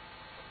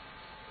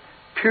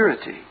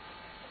 Purity.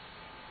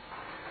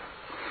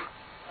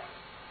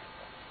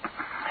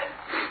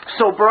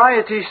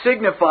 Sobriety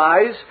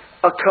signifies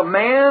a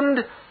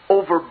command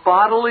over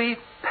bodily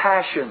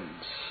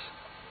passions.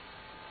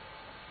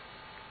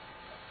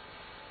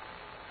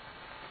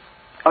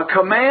 A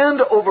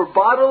command over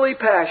bodily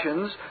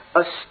passions,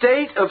 a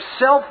state of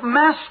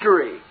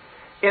self-mastery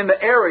in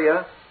the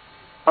area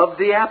of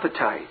the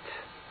appetite.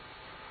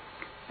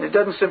 And it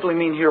doesn't simply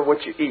mean here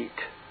what you eat.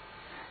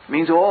 It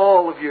means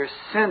all of your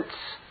sense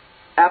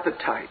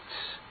appetites.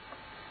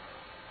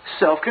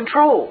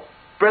 Self-control.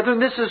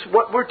 Brethren, this is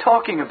what we're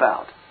talking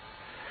about.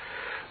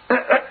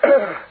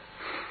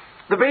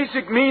 The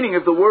basic meaning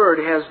of the word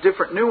has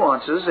different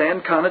nuances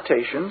and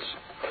connotations.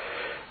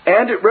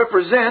 And it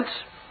represents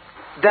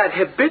that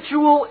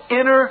habitual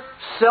inner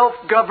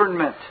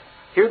self-government.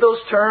 Hear those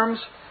terms?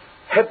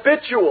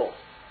 Habitual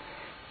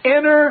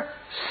inner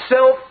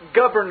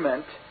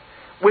self-government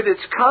with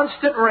its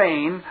constant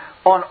reign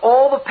on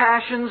all the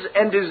passions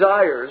and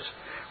desires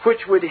which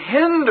would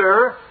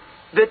hinder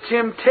the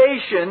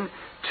temptation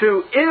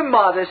to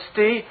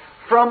immodesty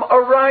from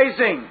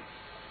arising.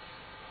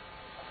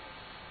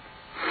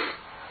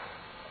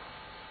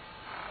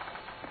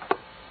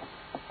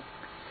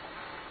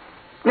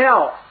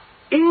 Now,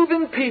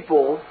 even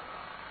people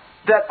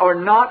that are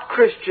not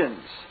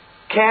Christians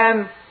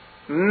can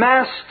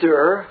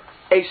master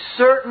a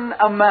certain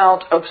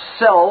amount of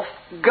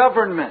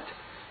self-government.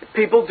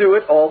 People do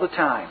it all the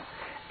time.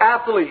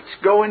 Athletes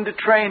go into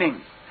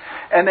training,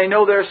 and they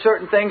know there are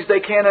certain things they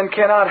can and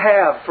cannot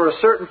have for a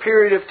certain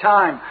period of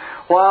time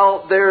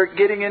while they're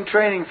getting in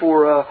training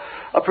for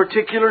a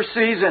particular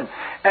season.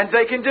 And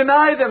they can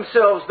deny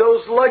themselves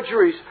those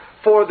luxuries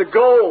for the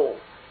goal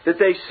that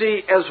they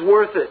see as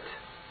worth it.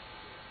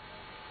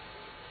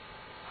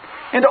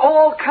 And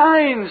all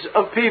kinds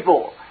of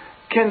people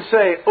can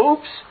say,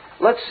 oops,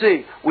 let's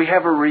see, we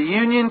have a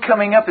reunion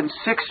coming up in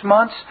 6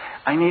 months.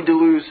 I need to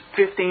lose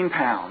 15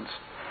 pounds.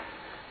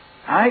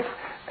 Right?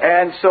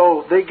 And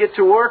so they get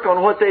to work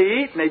on what they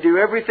eat, and they do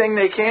everything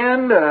they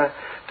can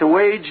to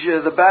wage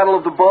the battle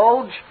of the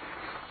bulge.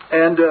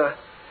 And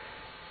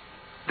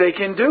they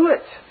can do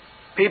it.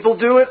 People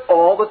do it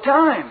all the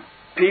time.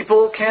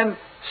 People can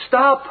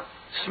stop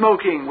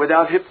smoking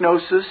without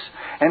hypnosis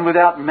and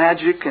without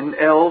magic and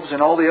elves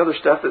and all the other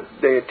stuff that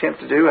they attempt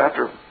to do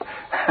after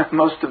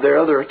most of their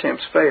other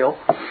attempts fail.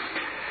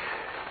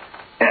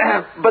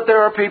 But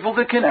there are people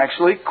that can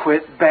actually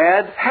quit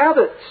bad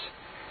habits.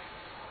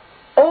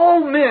 All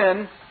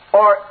men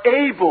are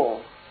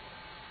able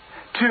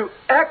to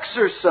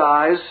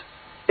exercise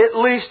at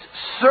least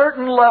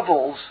certain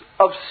levels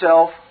of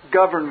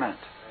self-government.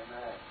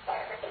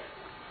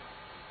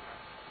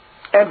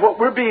 And what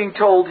we're being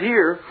told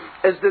here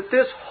is that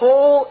this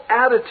whole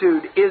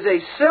attitude is a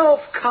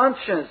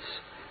self-conscious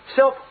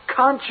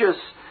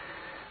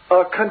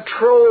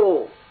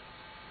control.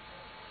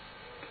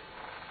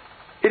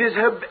 It is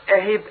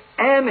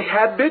an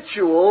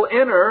habitual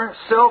inner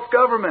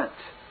self-government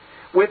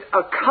with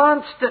a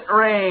constant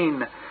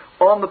reign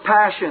on the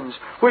passions,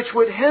 which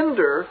would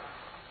hinder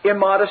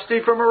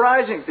immodesty from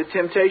arising. The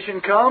temptation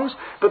comes,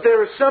 but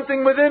there is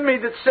something within me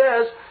that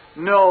says,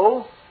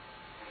 no,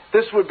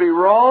 this would be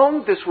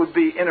wrong, this would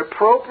be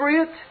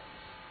inappropriate.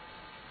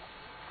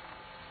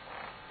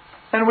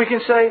 And we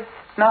can say,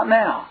 not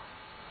now.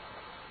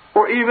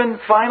 Or even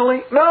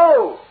finally,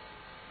 no,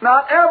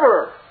 not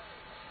ever.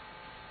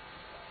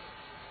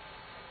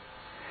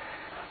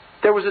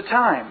 There was a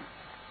time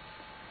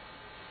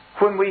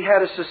when we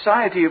had a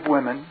society of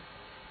women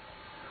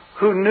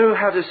who knew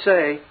how to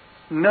say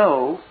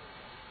no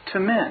to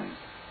men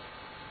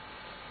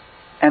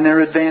and their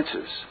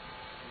advances.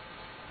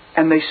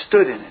 And they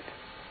stood in it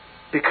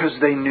because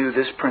they knew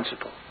this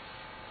principle.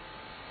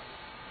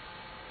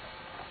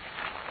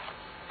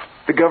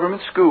 The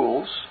government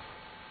schools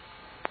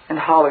and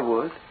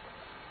Hollywood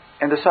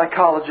and the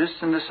psychologists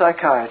and the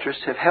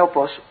psychiatrists have helped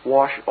us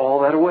wash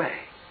all that away.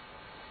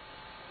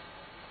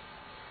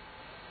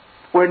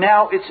 Where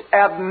now it's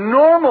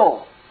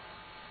abnormal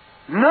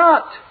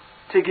not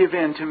to give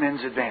in to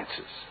men's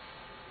advances.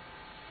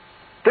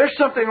 There's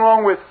something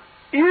wrong with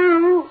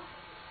you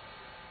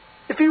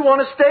if you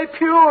want to stay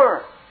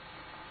pure.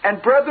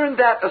 And brethren,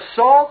 that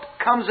assault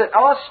comes at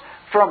us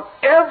from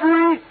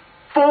every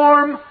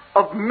form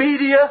of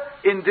media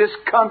in this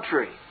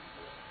country.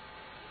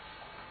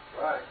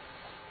 Right.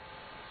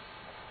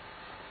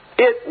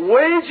 It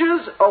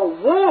wages a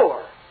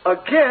war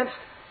against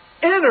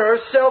inner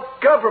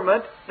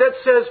self-government that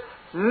says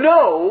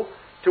no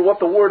to what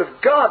the Word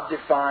of God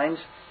defines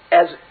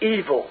as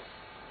evil.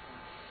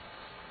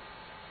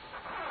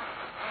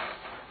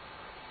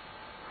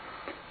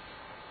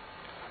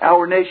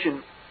 Our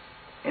nation,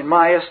 in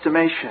my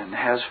estimation,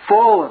 has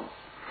fallen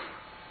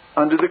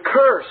under the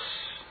curse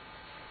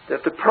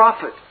that the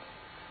prophet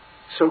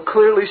so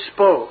clearly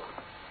spoke.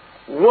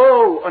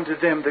 Woe unto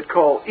them that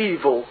call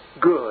evil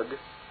good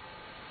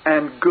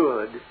and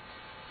good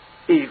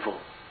evil.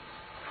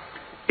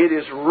 It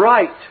is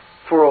right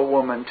for a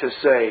woman to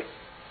say,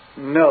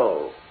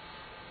 no,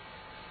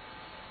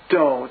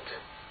 don't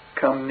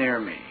come near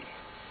me.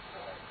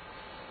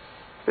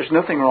 There's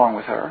nothing wrong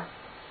with her.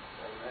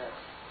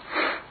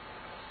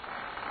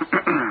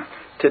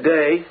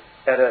 Today,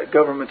 at a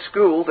government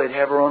school, they'd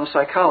have her on a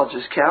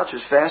psychologist's couch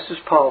as fast as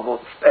possible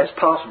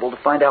to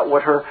find out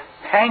what her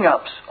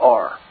hang-ups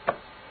are.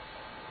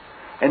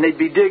 And they'd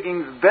be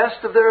digging the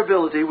best of their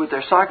ability with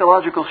their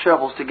psychological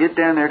shovels to get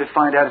down there to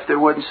find out if there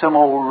wasn't some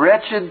old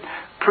wretched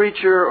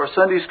preacher or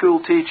Sunday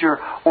school teacher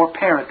or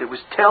parent that was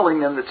telling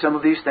them that some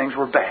of these things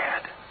were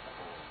bad.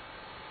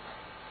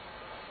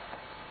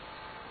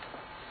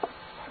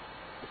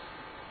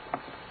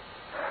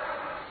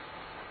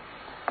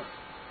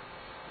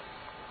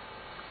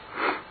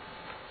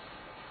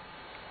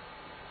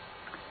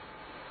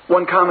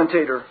 One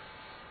commentator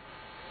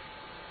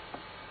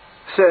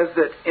says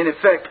that, in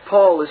effect,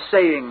 Paul is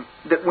saying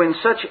that when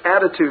such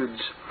attitudes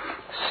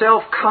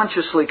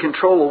self-consciously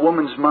control a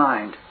woman's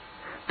mind,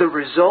 the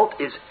result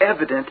is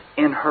evident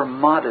in her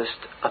modest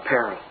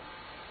apparel.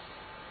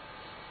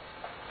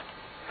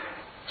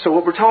 So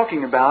what we're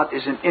talking about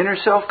is an inner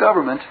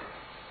self-government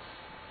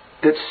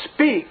that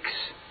speaks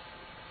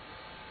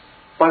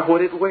by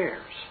what it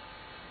wears.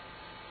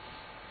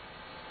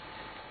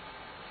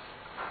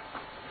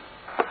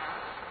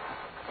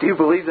 Do you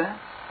believe that?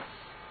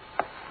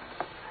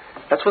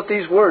 That's what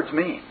these words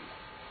mean.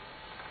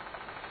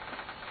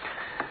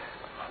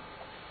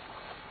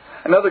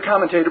 Another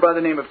commentator by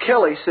the name of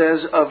Kelly says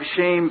of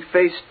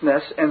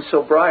shamefacedness and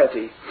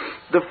sobriety,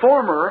 the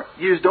former,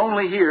 used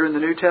only here in the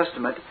New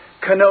Testament,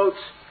 connotes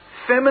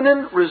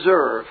feminine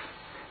reserve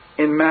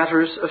in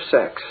matters of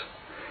sex.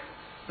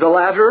 The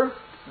latter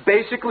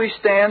basically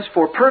stands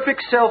for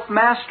perfect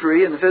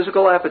self-mastery in the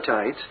physical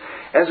appetites.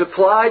 As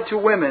applied to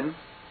women,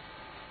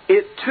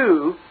 it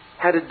too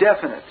had a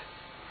definite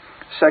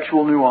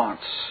sexual nuance.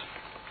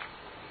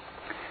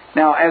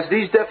 Now, as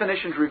these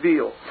definitions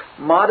reveal,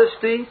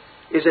 modesty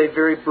is a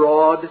very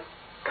broad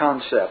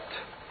concept,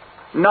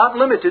 not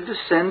limited to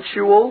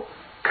sensual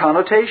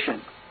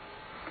connotation.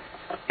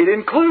 It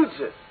includes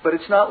it, but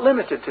it's not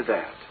limited to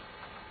that.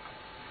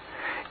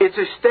 It's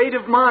a state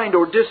of mind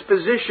or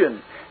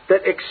disposition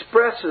that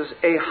expresses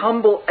a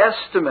humble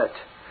estimate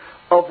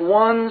of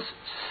one's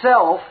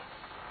self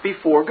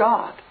before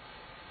God.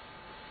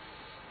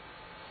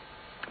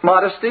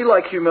 Modesty,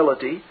 like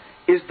humility,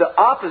 is the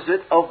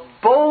opposite of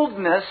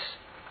boldness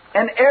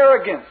and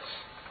arrogance.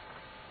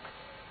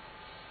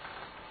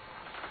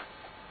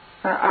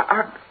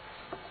 Our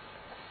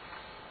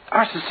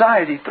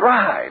society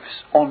thrives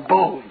on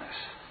boldness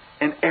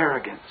and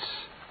arrogance.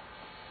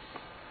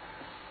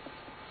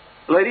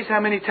 Ladies,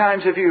 how many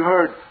times have you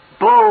heard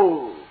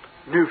bold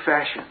new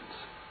fashions?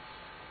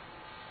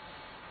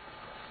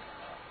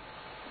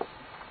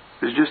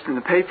 It was just in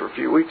the paper a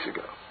few weeks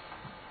ago.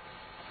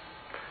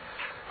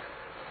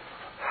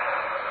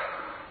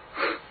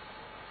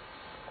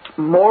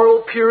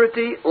 Moral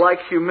purity, like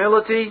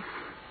humility,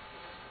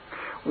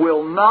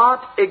 will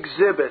not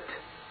exhibit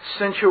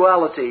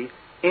sensuality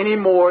any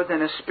more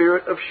than a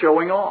spirit of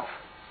showing off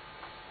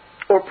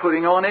or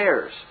putting on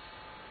airs.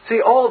 See,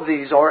 all of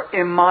these are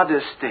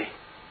immodesty.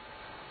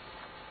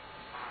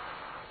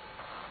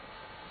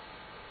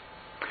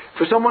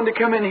 For someone to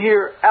come in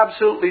here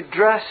absolutely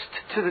dressed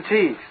to the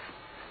teeth,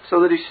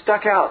 so that he's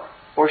stuck out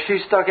or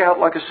she's stuck out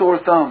like a sore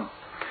thumb,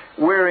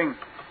 wearing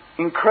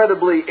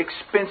incredibly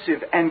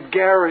expensive and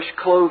garish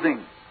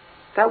clothing,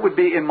 that would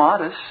be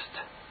immodest.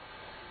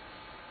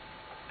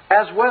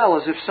 As well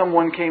as if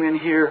someone came in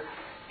here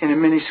in a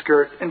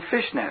miniskirt and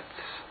fishnets.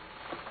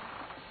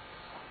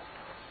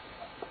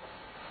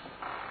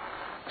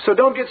 So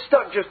don't get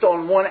stuck just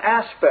on one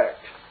aspect.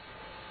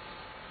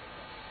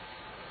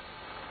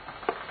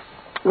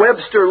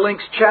 Webster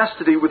links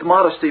chastity with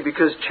modesty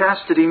because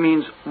chastity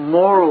means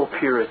moral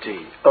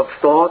purity of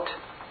thought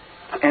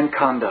and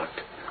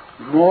conduct.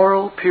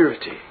 Moral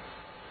purity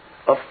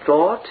of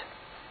thought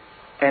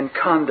and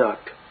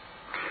conduct.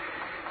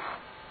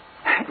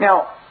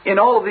 Now, in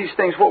all of these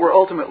things, what we're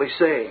ultimately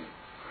saying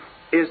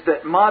is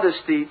that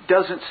modesty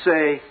doesn't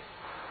say,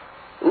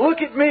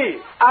 look at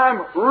me, I'm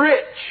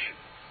rich.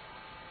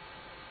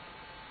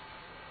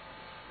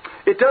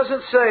 It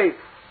doesn't say,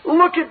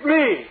 look at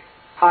me,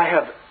 I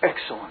have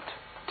excellent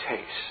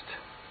taste.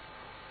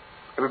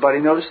 Everybody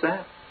notice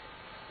that?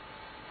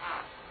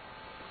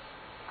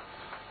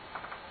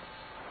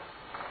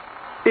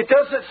 It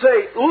doesn't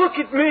say, look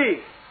at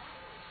me,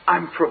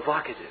 I'm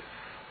provocative.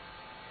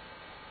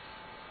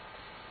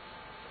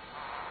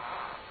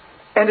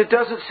 And it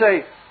doesn't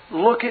say,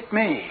 look at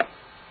me,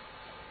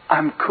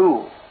 I'm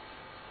cool.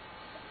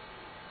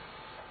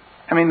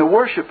 I mean, the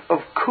worship of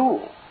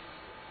cool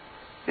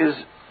is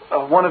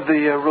one of the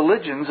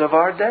religions of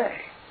our day.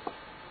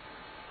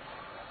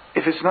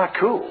 If it's not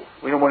cool,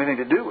 we don't want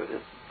anything to do with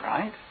it,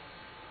 right?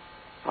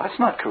 Well, that's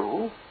not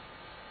cool.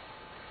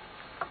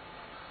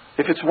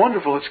 If it's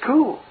wonderful, it's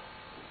cool.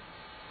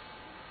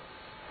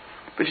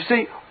 But you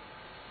see,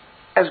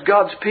 as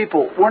God's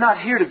people, we're not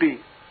here to be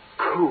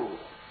cool.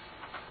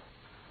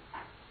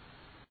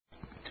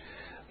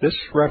 This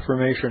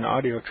Reformation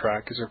audio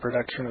track is a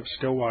production of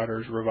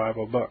Stillwater's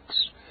Revival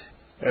Books.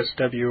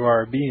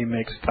 SWRB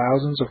makes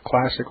thousands of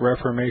classic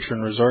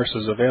Reformation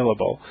resources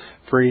available,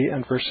 free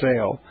and for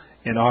sale,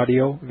 in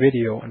audio,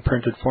 video, and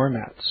printed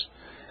formats.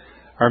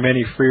 Our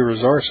many free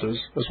resources,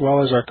 as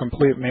well as our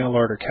complete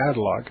mail-order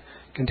catalog,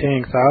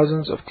 containing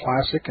thousands of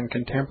classic and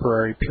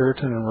contemporary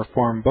Puritan and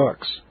Reformed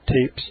books,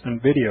 tapes,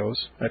 and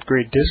videos at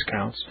great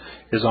discounts,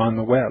 is on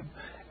the web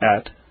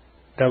at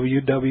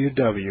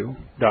www.swrb.com.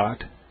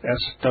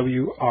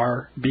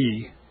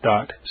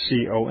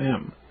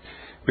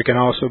 We can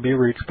also be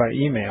reached by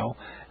email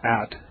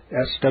at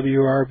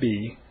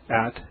swrb@swrb.com,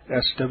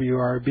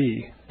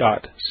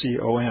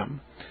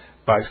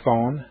 by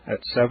phone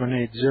at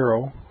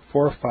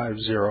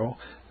 780-450-9730,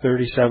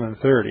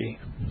 3730,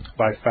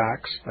 by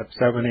fax at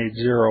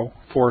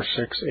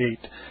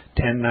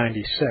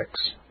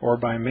 780-468-1096, or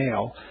by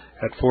mail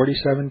at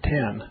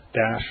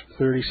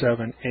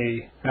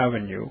 4710-37A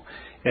Avenue,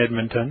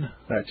 Edmonton,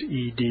 that's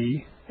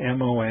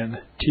Edmonton,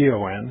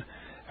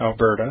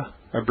 Alberta,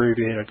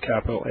 abbreviated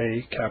capital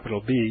A,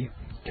 capital B,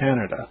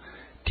 Canada,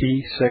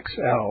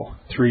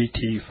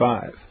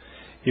 T6L3T5.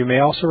 You may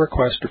also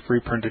request a free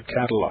printed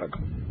catalog.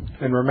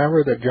 And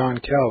remember that John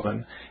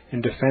Calvin,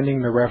 in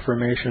defending the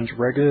Reformation's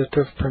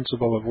regulative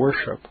principle of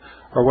worship,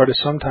 or what is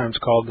sometimes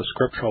called the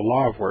scriptural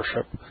law of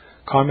worship,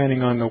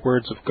 commenting on the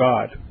words of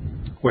God,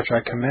 which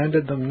I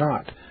commanded them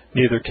not,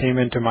 neither came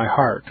into my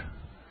heart,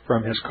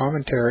 from his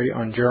commentary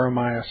on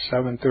Jeremiah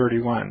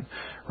 7:31,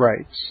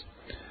 writes,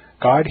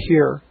 God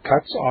here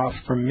cuts off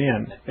from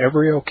men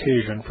every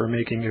occasion for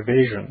making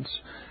evasions,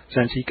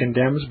 since he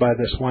condemns by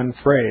this one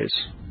phrase,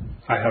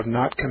 I have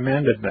not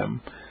commanded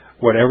them,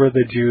 whatever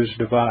the Jews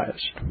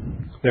devised.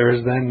 There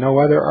is then no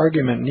other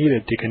argument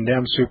needed to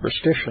condemn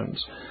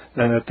superstitions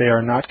than that they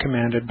are not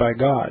commanded by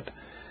God.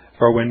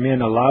 For when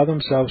men allow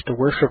themselves to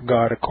worship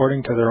God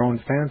according to their own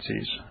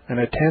fancies, and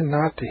attend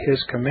not to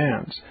his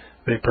commands,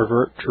 they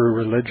pervert true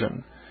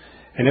religion.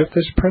 And if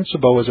this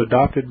principle was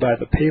adopted by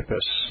the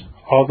papists,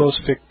 all those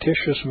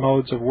fictitious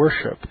modes of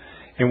worship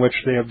in which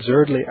they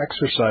absurdly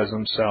exercise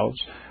themselves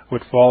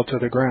would fall to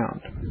the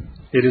ground.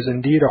 It is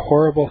indeed a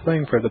horrible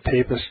thing for the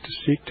papists to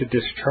seek to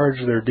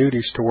discharge their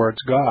duties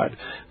towards God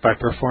by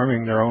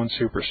performing their own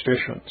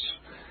superstitions.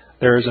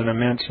 There is an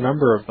immense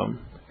number of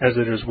them, as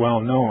it is well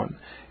known,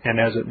 and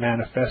as it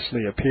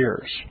manifestly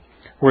appears.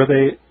 Were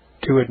they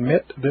to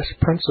admit this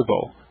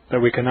principle, that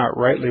we cannot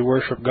rightly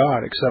worship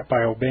God except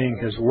by obeying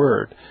his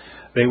word,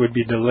 they would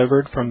be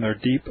delivered from their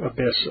deep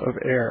abyss of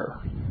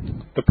error.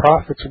 The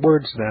prophet's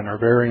words, then, are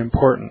very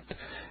important,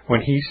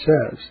 when he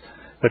says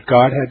that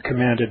God had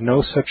commanded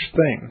no such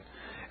thing,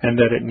 and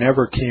that it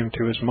never came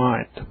to his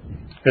mind,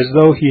 as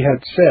though he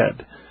had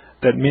said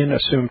that men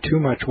assume too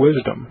much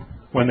wisdom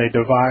when they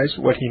devise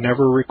what he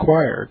never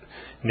required,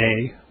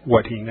 nay,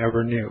 what he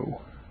never knew.